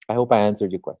 I hope I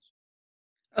answered your question.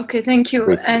 Okay, thank you.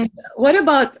 Briefly. And what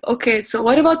about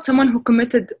someone who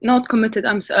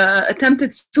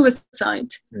attempted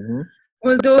suicide? Mm-hmm.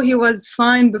 Although he was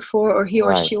fine before, or he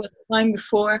or she was fine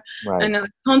before, and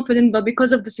confident, but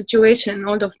because of the situation,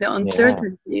 all of the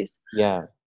uncertainties. Yeah.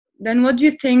 Then what do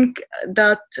you think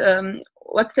that,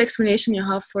 what's the explanation you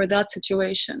have for that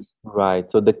situation? Right.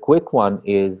 So the quick one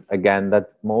is, again,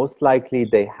 that most likely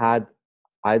they had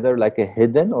either like a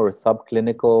hidden or a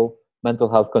subclinical mental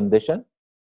health condition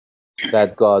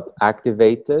that got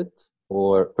activated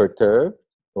or perturbed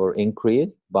or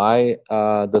increased by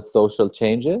the social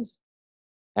changes.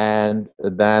 And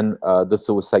then the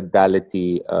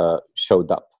suicidality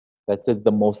showed up. That's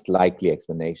the most likely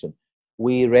explanation.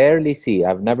 We rarely see,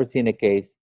 I've never seen a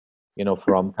case,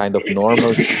 from kind of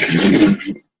normalcy,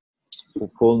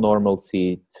 full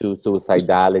normalcy to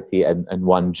suicidality and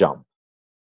one jump.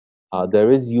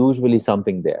 There is usually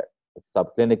something there. It's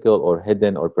subclinical or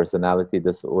hidden or personality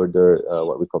disorder,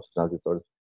 what we call personality disorder,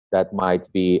 that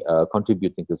might be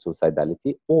contributing to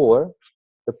suicidality. Or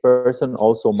the person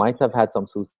also might have had some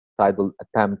suicidal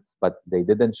attempts, but they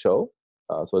didn't show.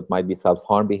 So it might be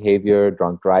self-harm behavior,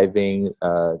 drunk driving,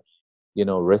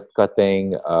 risk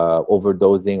cutting,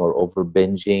 overdosing or over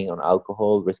binging on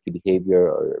alcohol, risky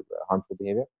behavior or harmful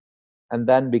behavior. And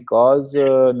then because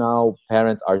now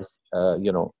parents are,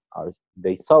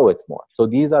 they saw it more. So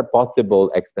these are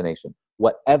possible explanations.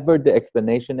 Whatever the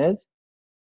explanation is,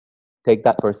 take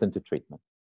that person to treatment.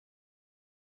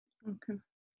 Okay.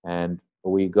 And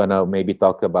we're gonna maybe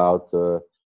talk about,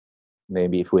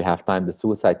 maybe if we have time, the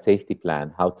suicide safety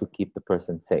plan, how to keep the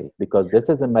person safe, because this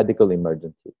is a medical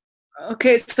emergency.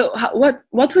 Okay, so what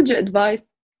would you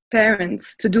advise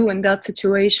parents to do in that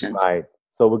situation? Right.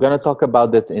 So we're going to talk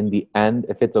about this in the end,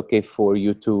 if it's okay for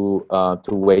you to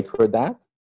wait for that.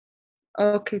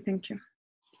 Okay, thank you.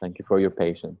 Thank you for your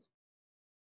patience.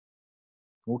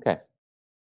 Okay.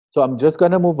 So I'm just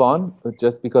going to move on,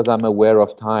 just because I'm aware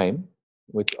of time,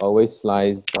 which always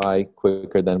flies by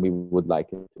quicker than we would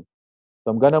like it to.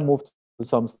 So I'm going to move to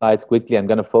some slides quickly. I'm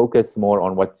going to focus more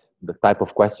on what the type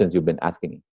of questions you've been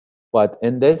asking me. But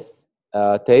in this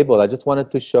table, I just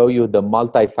wanted to show you the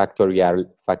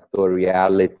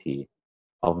multifactoriality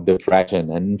of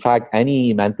depression. And in fact,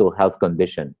 any mental health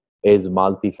condition is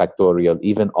multifactorial,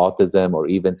 even autism or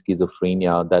even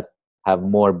schizophrenia that have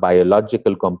more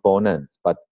biological components.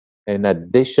 But in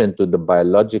addition to the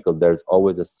biological, there's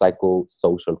always a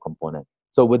psychosocial component.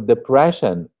 So with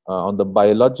depression, on the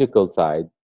biological side,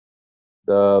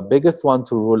 the biggest one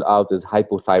to rule out is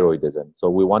hypothyroidism. So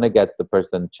we want to get the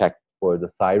person checked for the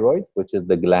thyroid, which is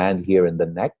the gland here in the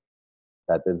neck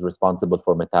that is responsible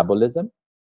for metabolism.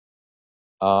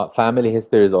 Family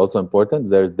history is also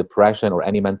important. There's depression or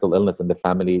any mental illness in the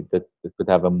family that could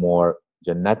have a more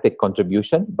genetic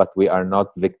contribution, but we are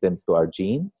not victims to our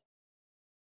genes.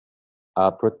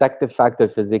 Protective factor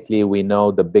physically, we know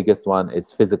the biggest one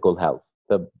is physical health.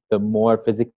 The more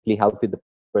physically healthy the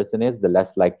person is, the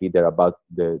less likely they're about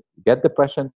to get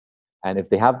depression. And if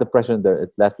they have depression,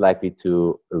 it's less likely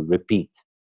to repeat.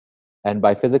 And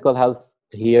by physical health,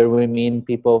 here we mean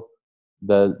people,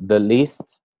 the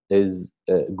least is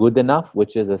good enough,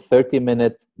 which is a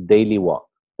 30-minute daily walk.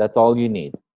 That's all you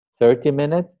need.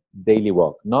 30-minute daily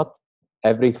walk. Not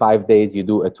every 5 days you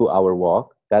do a 2-hour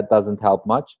walk. That doesn't help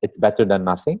much. It's better than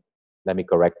nothing. Let me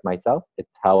correct myself.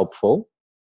 It's helpful.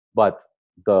 But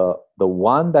the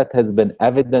one that has been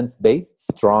evidence-based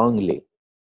strongly,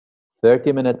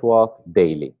 30-minute walk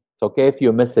daily. It's okay if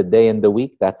you miss a day in the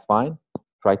week, that's fine.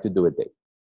 Try to do it daily.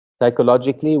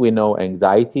 Psychologically, we know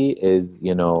anxiety is,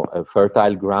 a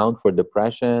fertile ground for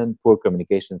depression, poor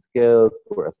communication skills,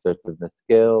 poor assertiveness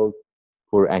skills,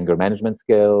 poor anger management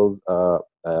skills,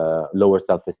 lower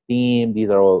self-esteem. These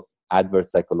are all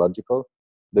adverse psychological.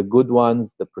 The good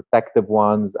ones, the protective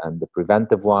ones, and the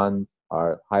preventive ones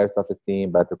are higher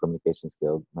self-esteem, better communication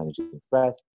skills, managing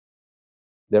stress.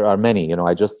 There are many.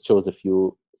 I just chose a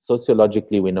few.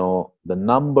 Sociologically, we know the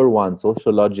number one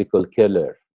sociological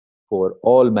killer for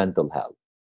all mental health,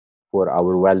 for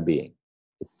our well-being,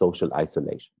 is social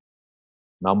isolation.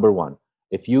 Number one.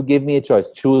 If you give me a choice,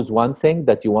 choose one thing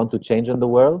that you want to change in the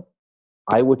world,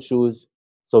 I would choose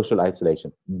social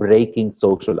isolation, breaking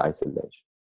social isolation.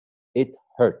 It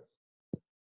hurts.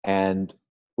 And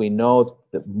we know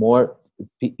that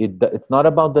it's not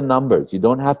about the numbers. You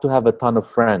don't have to have a ton of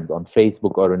friends on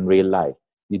Facebook or in real life.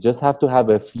 You just have to have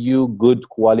a few good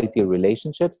quality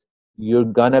relationships. You're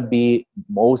gonna be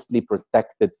mostly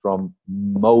protected from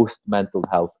most mental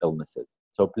health illnesses.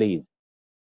 So please,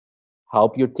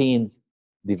 help your teens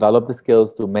develop the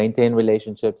skills to maintain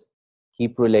relationships,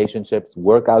 keep relationships,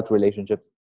 work out relationships,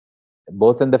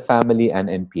 both in the family and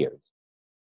in peers,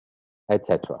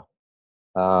 etc.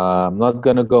 I'm not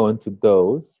going to go into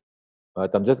those, but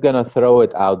I'm just going to throw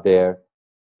it out there.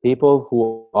 People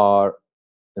who are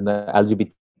in the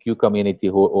LGBTQ community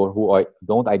who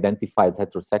don't identify as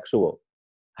heterosexual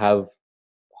have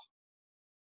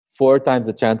 4 times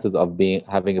the chances of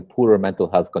having a poorer mental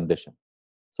health condition.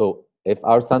 So if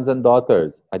our sons and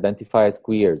daughters identify as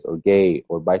queers or gay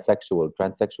or bisexual,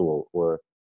 transsexual, or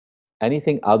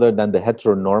anything other than the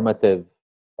heteronormative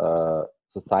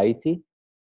society,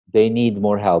 they need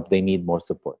more help. They need more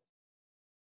support.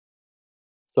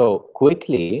 So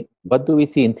quickly, what do we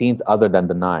see in teens other than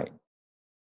the 9?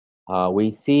 We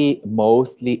see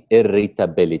mostly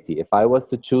irritability. If I was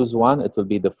to choose one, it will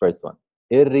be the first one.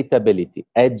 Irritability,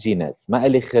 edginess, ما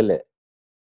إلي خلق.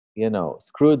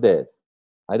 Screw this.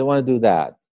 I don't want to do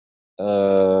that.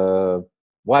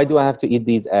 Why do I have to eat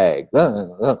these eggs?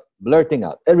 Blurting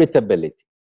out, irritability.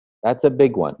 That's a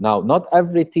big one. Now, not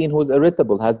every teen who's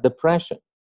irritable has depression.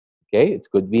 Okay, it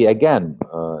could be, again,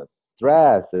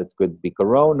 stress. It could be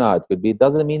corona. It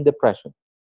doesn't mean depression.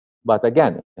 But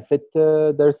again, if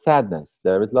there's sadness,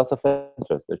 there is loss of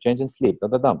interest, there's change in sleep,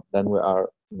 then we are,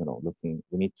 looking.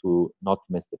 We need to not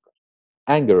miss depression.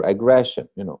 Anger, aggression,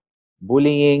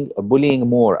 bullying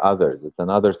more others. It's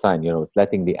another sign. It's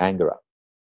letting the anger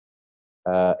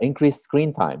out. Increased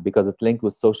screen time because it's linked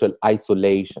with social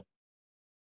isolation.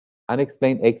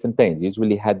 Unexplained aches and pains,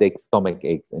 usually headaches, stomach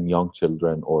aches in young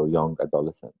children or young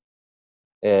adolescents.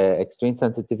 Extreme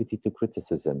sensitivity to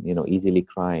criticism, easily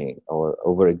crying or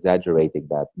over exaggerating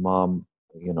that. Mom,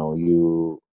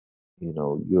 you're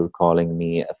calling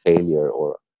me a failure,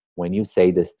 or when you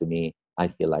say this to me, I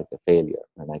feel like a failure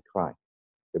and I cry.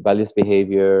 Rebellious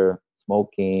behavior,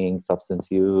 smoking,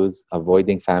 substance use,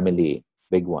 avoiding family,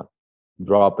 big one.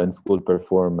 Drop in school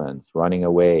performance, running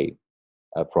away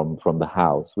from the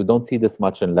house. We don't see this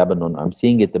much in Lebanon. I'm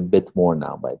seeing it a bit more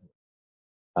now, but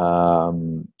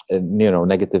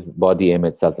negative body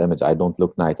image, self-image. I don't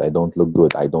look nice. I don't look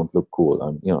good. I don't look cool.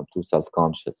 I'm, too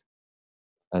self-conscious.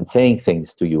 And saying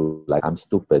things to you like, I'm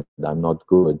stupid, I'm not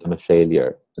good, I'm a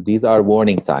failure. These are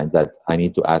warning signs that I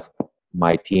need to ask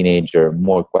my teenager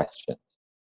more questions.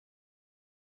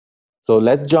 So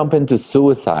let's jump into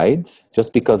suicide,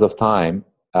 just because of time.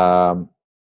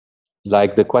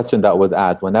 Like the question that was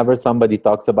asked, whenever somebody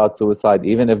talks about suicide,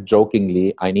 even if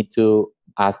jokingly, I need to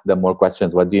ask them more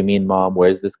questions. What do you mean, Mom? Where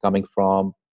is this coming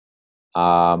from?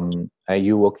 Are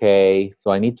you okay?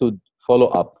 So I need to follow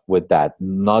up with that,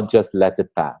 not just let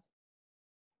it pass.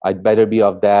 I'd better be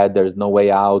of that. There's no way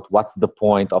out. What's the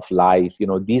point of life?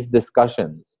 These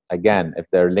discussions, again, if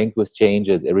they're linked with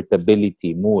changes,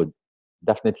 irritability, mood,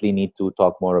 definitely need to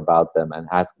talk more about them and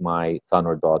ask my son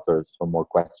or daughters for more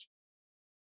questions.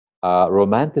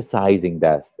 Romanticizing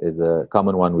death is a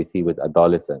common one we see with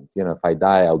adolescents. If I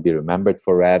die, I'll be remembered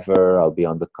forever. I'll be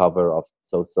on the cover of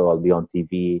so-so. I'll be on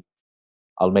TV.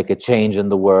 I'll make a change in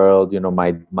the world.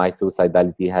 My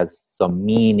suicidality has some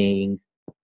meaning.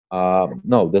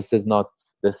 No, this is not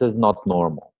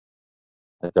normal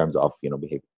in terms of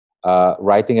behavior.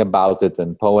 Writing about it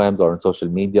in poems or on social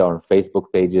media or on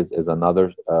Facebook pages is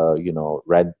another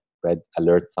red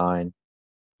alert sign.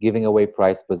 Giving away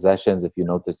prized possessions, if you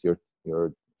notice your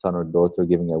son or daughter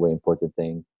giving away important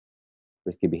things.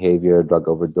 Risky behavior, drug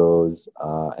overdose,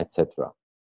 etc.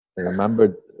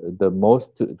 Remember, the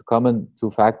most common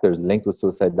 2 factors linked with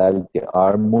suicidality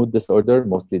are mood disorder,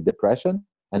 mostly depression,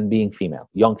 and being female,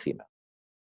 young female.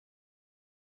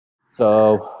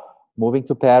 So moving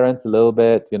to parents a little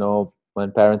bit,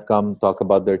 when parents come talk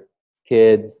about their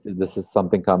kids, this is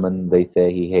something common. They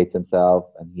say he hates himself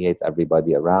and he hates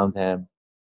everybody around him.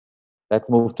 Let's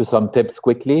move to some tips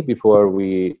quickly before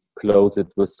we close it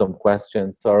with some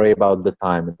questions. Sorry about the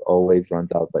time. It always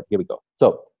runs out, but here we go.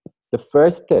 So the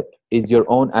first tip is your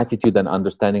own attitude and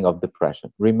understanding of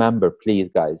depression. Remember, please,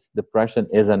 guys, depression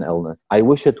is an illness. I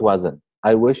wish it wasn't.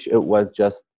 I wish it was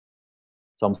just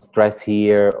some stress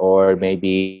here, or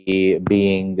maybe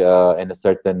being in a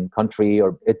certain country,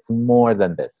 or it's more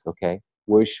than this, okay?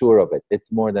 We're sure of it.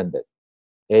 It's more than this.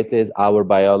 It is our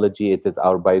biology, it is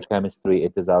our biochemistry,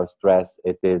 it is our stress,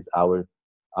 it is our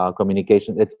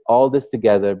communication. It's all this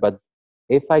together. But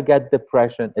if I get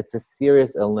depression, it's a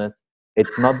serious illness.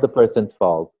 It's not the person's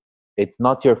fault. It's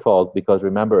not your fault, because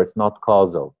remember, it's not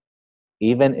causal.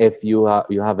 Even if you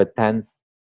have a tense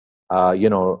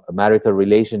marital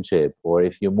relationship, or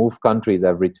if you move countries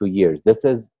every 2 years, this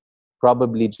is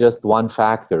probably just one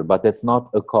factor, but it's not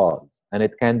a cause, and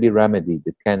it can be remedied.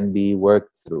 It can be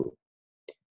worked through.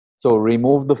 So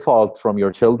remove the fault from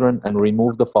your children and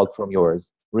remove the fault from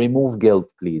yours. Remove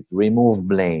guilt, please. Remove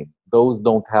blame. Those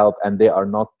don't help, and they are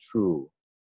not true.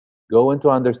 Go into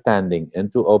understanding,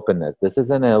 into openness. This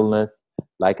is an illness,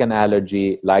 like an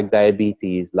allergy, like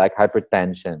diabetes, like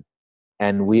hypertension,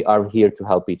 and we are here to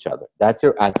help each other. That's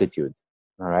your attitude,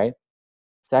 all right?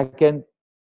 Second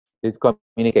is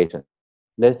communication.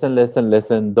 Listen, listen,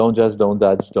 listen. Don't judge, don't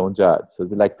judge, don't judge. So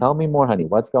be like, tell me more, honey.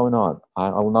 What's going on? I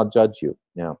will not judge you.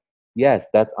 Yes,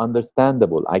 that's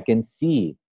understandable. I can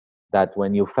see that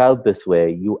when you felt this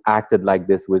way, you acted like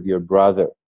this with your brother.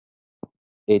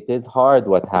 It is hard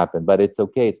what happened, but it's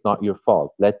okay. It's not your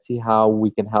fault. Let's see how we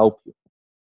can help you.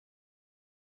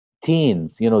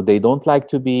 Teens, they don't like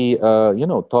to be,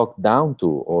 talked down to,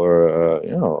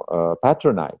 or,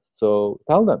 patronized. So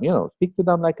tell them, speak to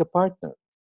them like a partner.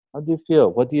 How do you feel?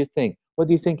 What do you think? What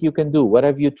do you think you can do? What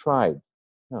have you tried?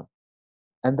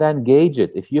 And then gauge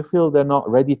it. If you feel they're not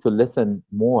ready to listen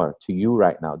more to you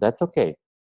right now, that's okay.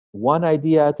 One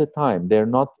idea at a time. They're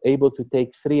not able to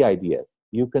take 3 ideas.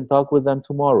 You can talk with them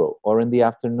tomorrow or in the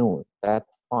afternoon.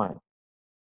 That's fine.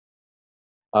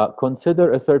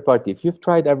 Consider a third party. If you've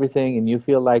tried everything and you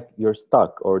feel like you're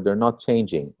stuck, or they're not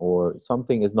changing, or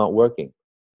something is not working,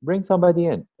 bring somebody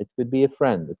in. It could be a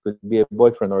friend. It could be a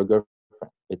boyfriend or a girlfriend.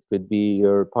 It could be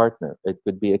your partner. It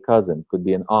could be a cousin. It could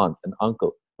be an aunt, an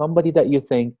uncle. Somebody that you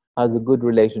think has a good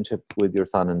relationship with your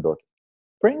son and daughter.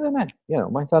 Bring them in.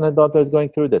 My son and daughter is going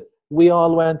through this. We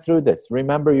all went through this.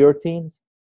 Remember your teens?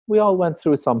 We all went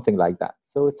through something like that.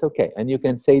 So it's okay. And you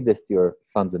can say this to your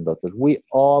sons and daughters. We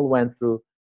all went through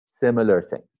similar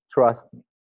things. Trust me.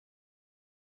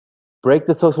 Break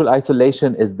the social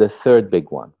isolation is the third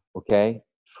big one. Okay?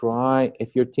 Try,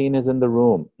 if your teen is in the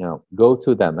room, go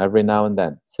to them every now and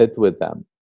then. Sit with them.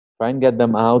 Try and get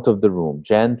them out of the room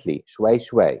gently,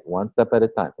 shway, one step at a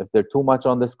time. If they're too much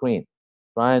on the screen,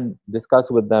 try and discuss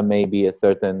with them maybe a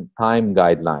certain time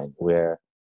guideline where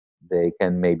they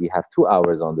can maybe have 2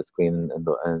 hours on the screen,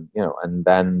 and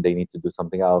then they need to do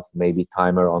something else. Maybe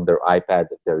timer on their iPad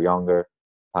if they're younger,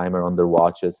 timer on their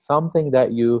watches, something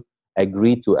that you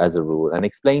agree to as a rule, and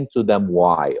explain to them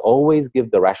why. Always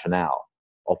give the rationale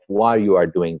of why you are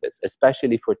doing this,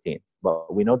 especially for teens.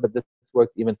 But we know that this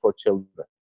works even for children.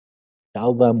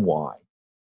 Tell them why.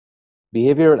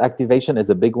 Behavioral activation is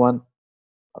a big one.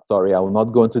 Sorry, I will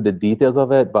not go into the details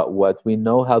of it, but what we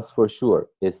know helps for sure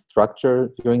is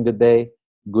structure during the day,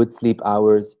 good sleep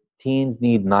hours. Teens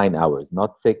need 9 hours,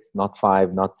 not 6, not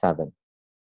 5, not 7.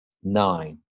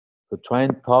 9. So try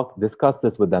and discuss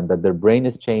this with them, that their brain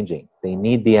is changing. They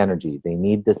need the energy. They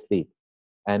need the sleep.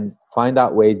 And find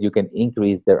out ways you can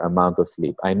increase their amount of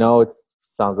sleep. I know it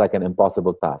sounds like an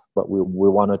impossible task, but we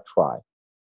want to try.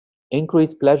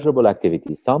 Increase pleasurable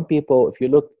activities. Some people, if you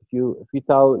look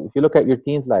at your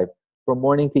teen's life, from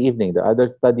morning to evening, they're either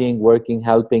studying, working,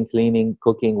 helping, cleaning,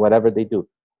 cooking, whatever they do.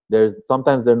 There's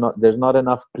not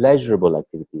enough pleasurable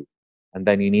activities, and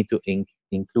then you need to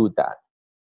include that.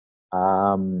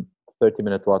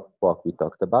 30-minute walk we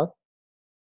talked about.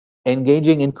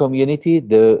 Engaging in community,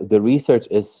 the research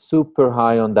is super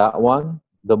high on that one.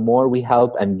 The more we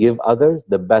help and give others,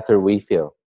 the better we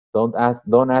feel. Don't ask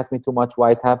me too much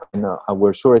why it happened. No,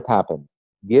 we're sure it happens.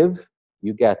 Give,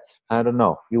 you get. I don't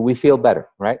know. We feel better,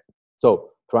 right? So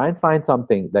try and find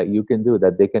something that you can do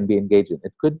that they can be engaged in.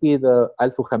 It could be the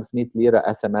 1500 lira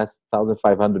SMS,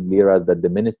 1,500 lira that the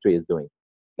ministry is doing.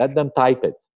 Let them type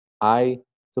it. I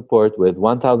support with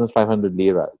 1,500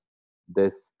 lira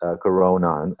this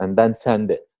corona, and then send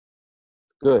it.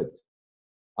 It's good.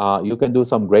 You can do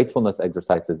some gratefulness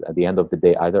exercises at the end of the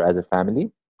day, either as a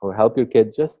family, or help your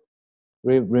kid just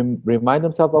remind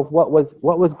themselves of what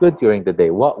was good during the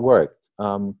day, what worked,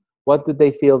 what did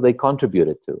they feel they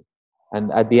contributed to.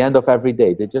 And at the end of every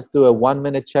day, they just do a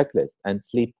 1-minute checklist and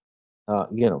sleep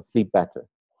sleep better.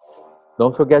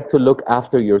 Don't forget to look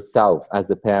after yourself as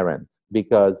a parent,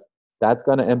 because that's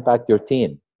going to impact your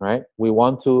teen, right? We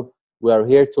are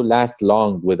here to last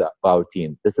long with our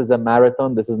teen. This is a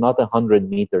marathon. This is not a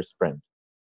 100-meter sprint.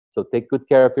 So take good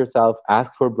care of yourself.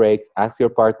 Ask for breaks. Ask your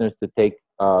partners to take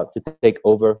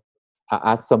over.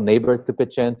 Ask some neighbors to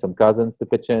pitch in, some cousins to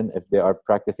pitch in if they are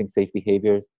practicing safe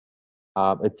behaviors.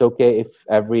 It's okay if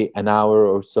every an hour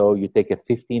or so you take a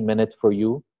 15-minute for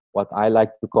you, what I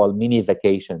like to call mini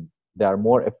vacations. They are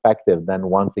more effective than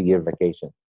once-a-year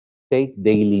vacation. Take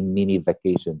daily mini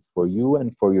vacations for you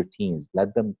and for your teens.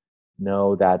 Let them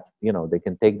know that they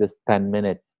can take this 10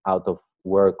 minutes out of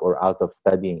work or out of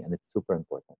studying, and it's super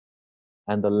important.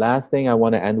 And the last thing I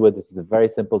want to end with, this is a very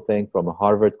simple thing from a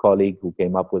Harvard colleague who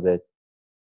came up with it,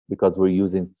 because we're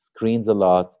using screens a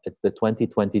lot. It's the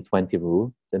 20-20-20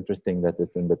 rule. It's interesting that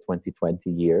it's in the 2020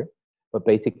 year. But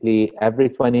basically, every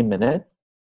 20 minutes,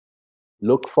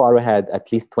 look far ahead,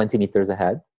 at least 20 meters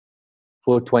ahead,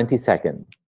 for 20 seconds.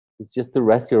 It's just to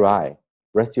rest your eye,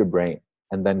 rest your brain,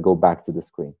 and then go back to the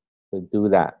screen. So do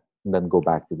that, and then go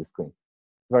back to the screen.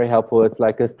 Very helpful. It's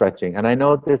like a stretching. And I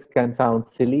know this can sound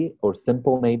silly or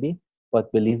simple maybe,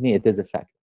 but believe me, it is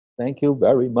effective. Thank you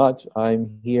very much.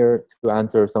 I'm here to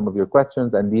answer some of your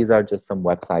questions, and these are just some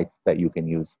websites that you can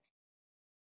use.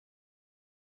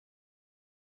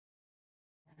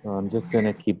 So I'm just going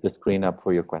to keep the screen up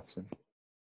for your questions.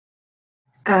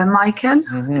 Michael,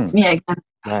 it's me again.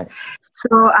 Right.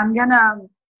 So I'm going to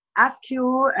ask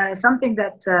you something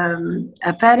that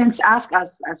parents ask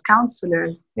us as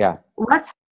counselors. Yeah.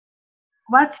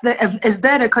 Is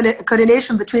there a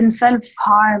correlation between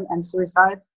self-harm and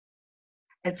suicide?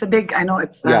 It's a big, I know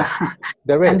it's there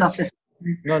is. End of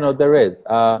No, there is.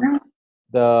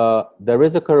 There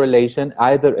is a correlation,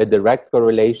 either a direct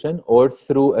correlation or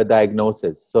through a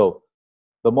diagnosis. So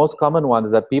the most common one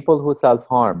is that people who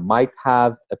self-harm might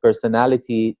have a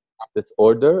personality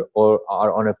disorder or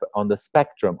are on the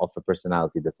spectrum of a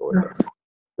personality disorder.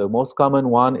 The most common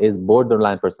one is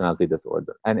borderline personality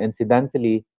disorder. And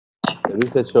incidentally, the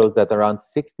research shows that around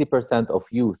 60% of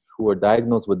youth who are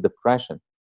diagnosed with depression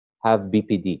have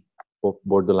BPD, or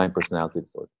borderline personality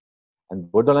disorder.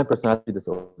 And borderline personality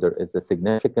disorder is a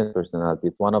significant personality.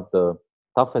 It's one of the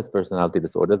toughest personality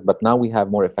disorders, but now we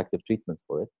have more effective treatments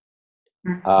for it,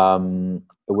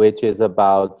 which is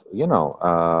about,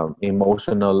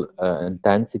 emotional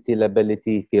intensity,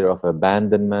 lability, fear of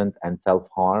abandonment, and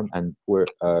self-harm, and poor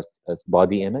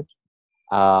body image.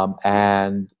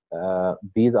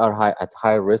 These are at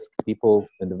high risk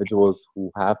individuals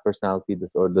who have personality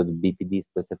disorder, BPD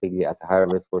specifically, at higher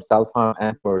risk for self-harm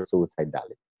and for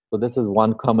suicidality. So this is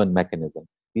one common mechanism.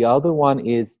 The other one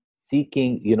is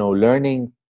seeking,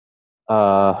 learning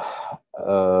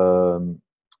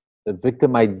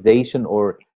victimization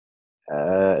or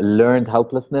learned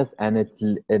helplessness, and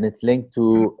it's linked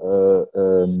to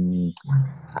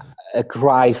a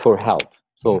cry for help.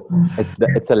 So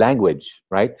it's a language,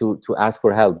 right, to ask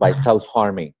for help by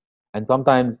self-harming. And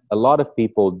sometimes a lot of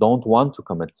people don't want to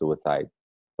commit suicide,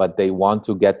 but they want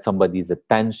to get somebody's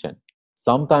attention.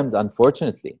 Sometimes,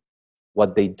 unfortunately,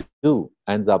 what they do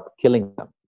ends up killing them.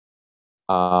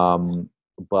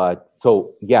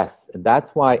 So yes,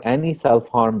 that's why any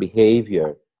self-harm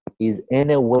behavior is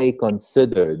in a way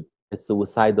considered a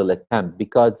suicidal attempt,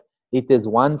 because it is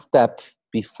one step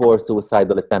before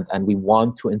suicidal attempt, and we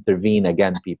want to intervene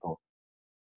again, people.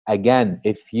 Again,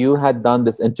 if you had done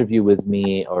this interview with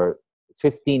me or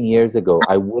 15 years ago,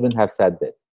 I wouldn't have said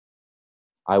this.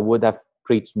 I would have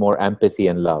preached more empathy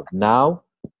and love. Now,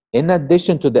 in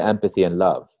addition to the empathy and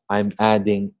love, I'm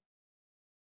adding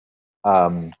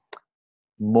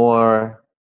more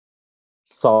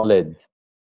solid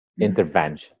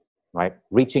intervention, right?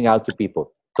 Reaching out to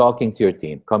people, talking to your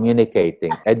team,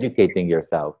 communicating, educating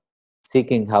yourself,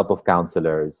 seeking help of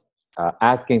counselors,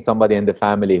 asking somebody in the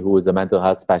family who is a mental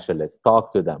health specialist,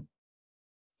 talk to them,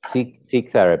 seek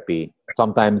therapy.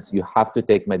 Sometimes you have to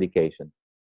take medication.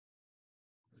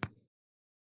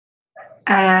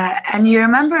 And you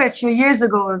remember a few years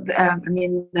ago,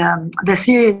 the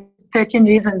series 13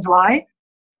 Reasons Why?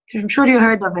 I'm sure you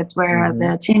heard of it, where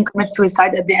the teen commits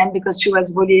suicide at the end because she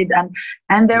was bullied,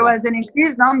 and there was an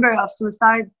increased number of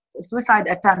suicide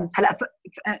attempts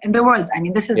in the world. I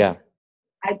mean, this is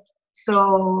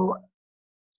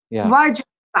why?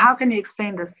 How can you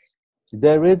explain this?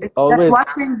 There is always just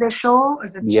watching the show.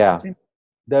 Is it just,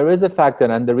 there is a factor,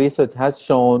 and the research has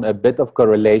shown a bit of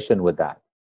correlation with that.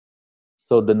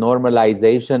 So the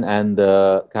normalization and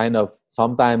the kind of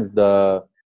sometimes the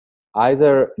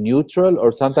either neutral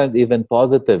or sometimes even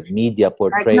positive media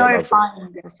portrayal of it,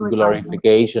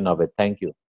 glorification of it. Thank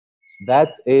you.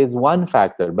 That is one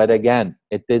factor, but again,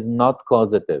 it is not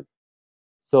causative.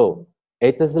 So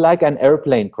it is like an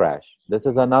airplane crash. This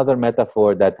is another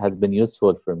metaphor that has been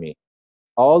useful for me.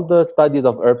 All the studies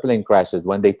of airplane crashes,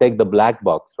 when they take the black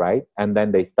box, right, and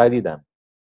then they study them,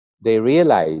 they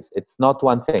realize it's not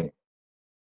one thing.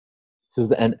 This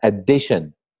is an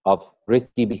addition of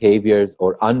risky behaviors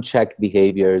or unchecked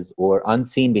behaviors or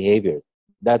unseen behaviors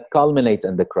that culminates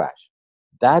in the crash.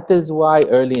 That is why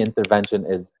early intervention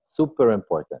is super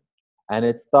important. And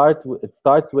it starts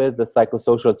with the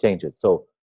psychosocial changes. So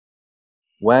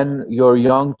when your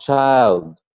young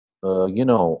child,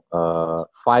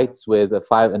 fights with a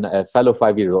fellow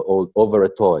 5-year-old over a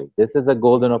toy, this is a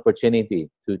golden opportunity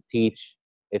to teach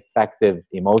effective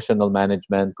emotional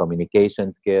management,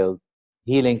 communication skills,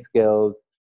 healing skills,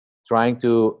 trying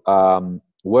to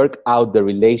work out the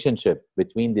relationship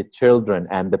between the children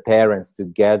and the parents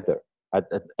together at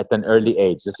an early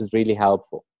age. This is really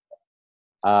helpful.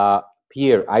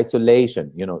 Peer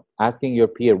isolation, asking your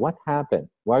peer, what happened?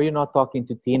 Why are you not talking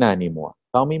to Tina anymore?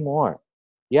 Tell me more.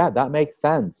 Yeah, that makes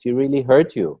sense. She really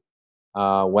hurt you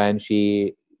when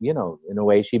she, in a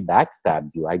way, she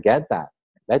backstabbed you. I get that.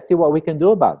 Let's see what we can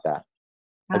do about that.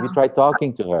 Have you tried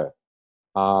talking to her?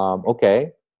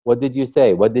 Okay. What did you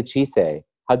say? What did she say?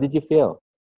 How did you feel?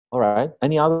 All right.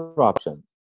 Any other options?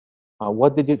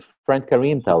 What did your friend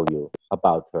Kareem tell you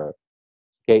about her?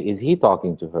 Okay, is he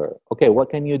talking to her? Okay, what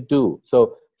can you do?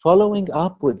 So following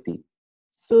up with these,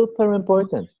 super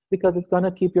important, because it's going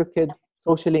to keep your kid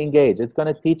socially engaged. It's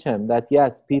going to teach him that,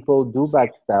 yes, people do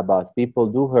backstab us, people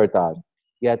do hurt us,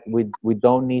 yet we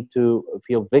don't need to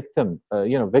feel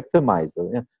victimized.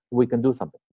 We can do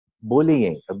something.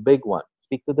 Bullying, a big one.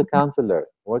 Speak to the counselor.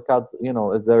 Work out,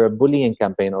 is there a bullying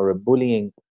campaign or a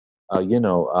bullying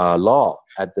law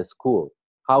at the school?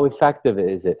 How effective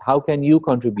is it? How can you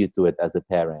contribute to it as a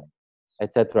parent,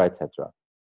 etc., etc.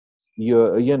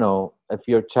 If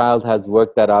your child has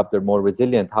worked that up, they're more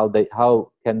resilient. How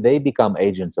can they become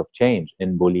agents of change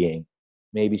in bullying?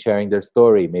 Maybe sharing their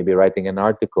story, maybe writing an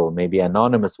article, maybe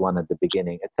anonymous one at the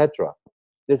beginning, etc.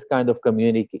 This kind of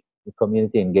community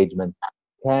engagement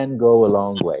can go a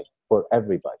long way for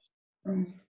everybody.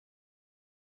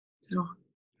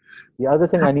 The other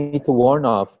thing I need to warn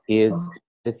of is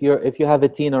if you have a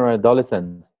teen or an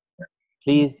adolescent,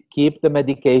 please keep the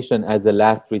medication as a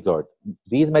last resort.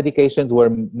 These medications were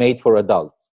made for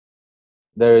adults.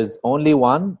 There is only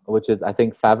one, which is, I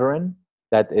think, Favarin,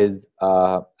 that is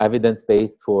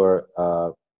evidence-based for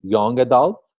young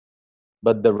adults,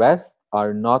 but the rest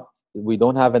are not, we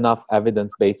don't have enough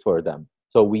evidence base for them.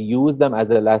 So we use them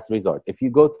as a last resort. If you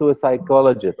go to a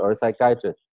psychologist or a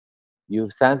psychiatrist,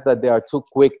 you sense that they are too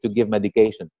quick to give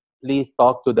medication, please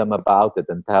talk to them about it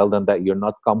and tell them that you're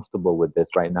not comfortable with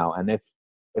this right now. And if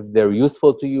they're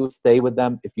useful to you, stay with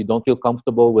them. If you don't feel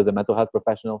comfortable with a mental health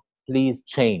professional, please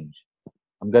change.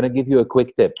 I'm going to give you a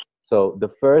quick tip. So the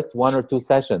first 1 or 2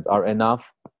 sessions are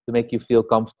enough to make you feel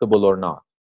comfortable or not.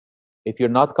 If you're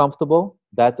not comfortable,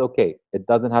 that's okay. It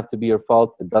doesn't have to be your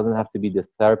fault. It doesn't have to be the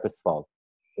therapist's fault.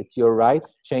 It's your right.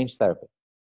 Change therapist.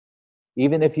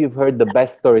 Even if you've heard the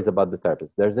best stories about the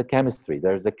therapist, there's a chemistry,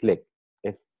 there's a click.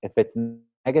 If it's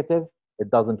negative, it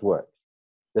doesn't work.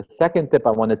 The second tip I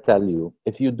want to tell you,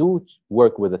 if you do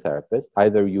work with a therapist,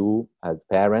 either you as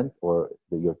parents or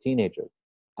your teenager,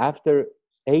 after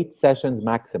 8 sessions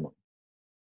maximum,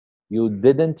 you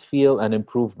didn't feel an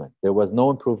improvement, there was no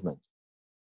improvement,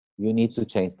 you need to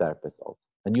change therapists also.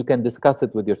 And you can discuss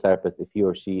it with your therapist if he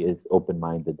or she is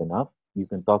open-minded enough. You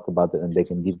can talk about it and they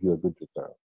can give you a good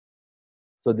referral.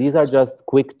 So these are just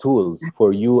quick tools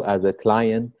for you as a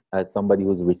client, as somebody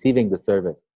who's receiving the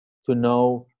service, to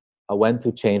know when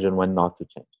to change and when not to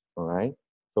change, all right?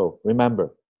 So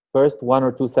remember, first 1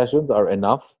 or 2 sessions are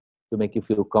enough to make you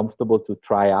feel comfortable to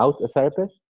try out a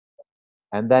therapist,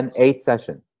 and then 8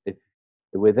 sessions. If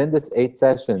within this 8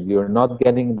 sessions you're not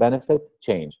getting benefit,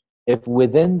 change. If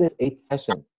within this 8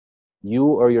 sessions you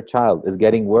or your child is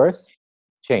getting worse,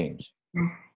 change.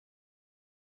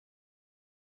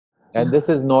 And this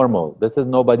is normal. This is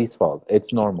nobody's fault.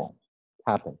 It's normal. It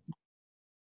happens.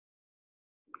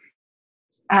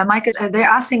 Michael, they're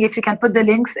asking if you can put the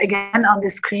links again on the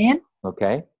screen.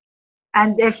 Okay.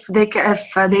 And if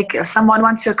someone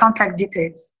wants your contact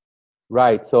details.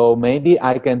 Right. So maybe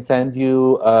I can send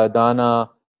you, Donna,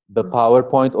 the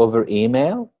PowerPoint over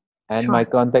email. And Sure. My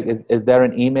contact is there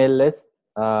an email list?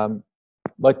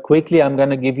 But quickly, I'm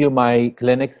going to give you my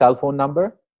clinic cell phone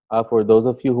number. For those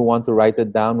of you who want to write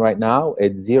it down right now,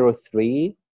 it's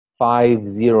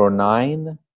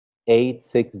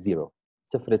 03-509-860.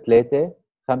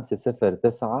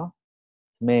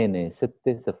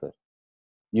 03-509-860.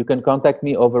 You can contact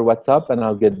me over WhatsApp and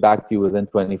I'll get back to you within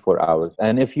 24 hours.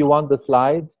 And if you want the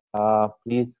slides,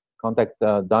 please contact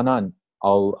Donna and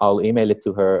I'll email it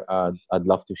to her. I'd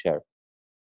love to share.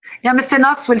 Yeah, Mr.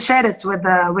 Knox will share it with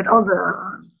all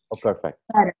the... Oh, perfect.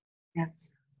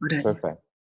 Yes, already. Perfect.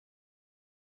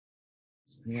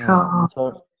 So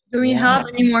do we have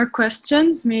any more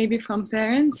questions, maybe from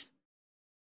parents?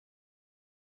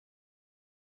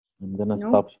 I'm gonna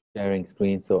stop sharing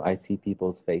screen so I see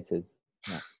people's faces.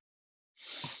 Yeah.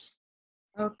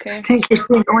 Okay. I think you're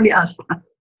seeing only us.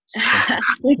 I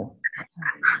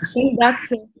think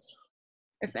that's it.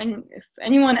 If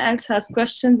anyone else has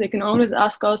questions, they can always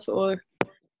ask us or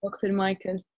Dr.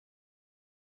 Michael.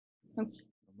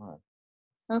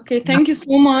 Okay, thank you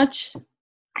so much.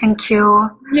 Thank you.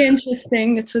 Really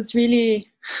interesting. It was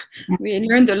really, we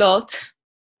learned a lot.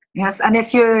 Yes, and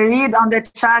if you read on the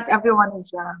chat, everyone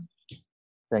is...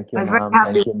 Thank you, Mom.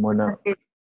 Thank you, Mona. It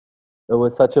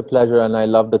was such a pleasure, and I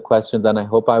love the questions, and I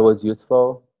hope I was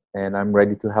useful, and I'm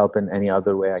ready to help in any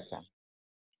other way I can.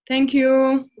 Thank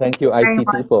you. Thank you. I see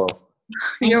people.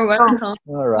 You're welcome.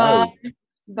 All right.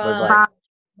 Bye.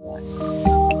 Bye.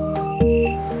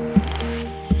 Bye.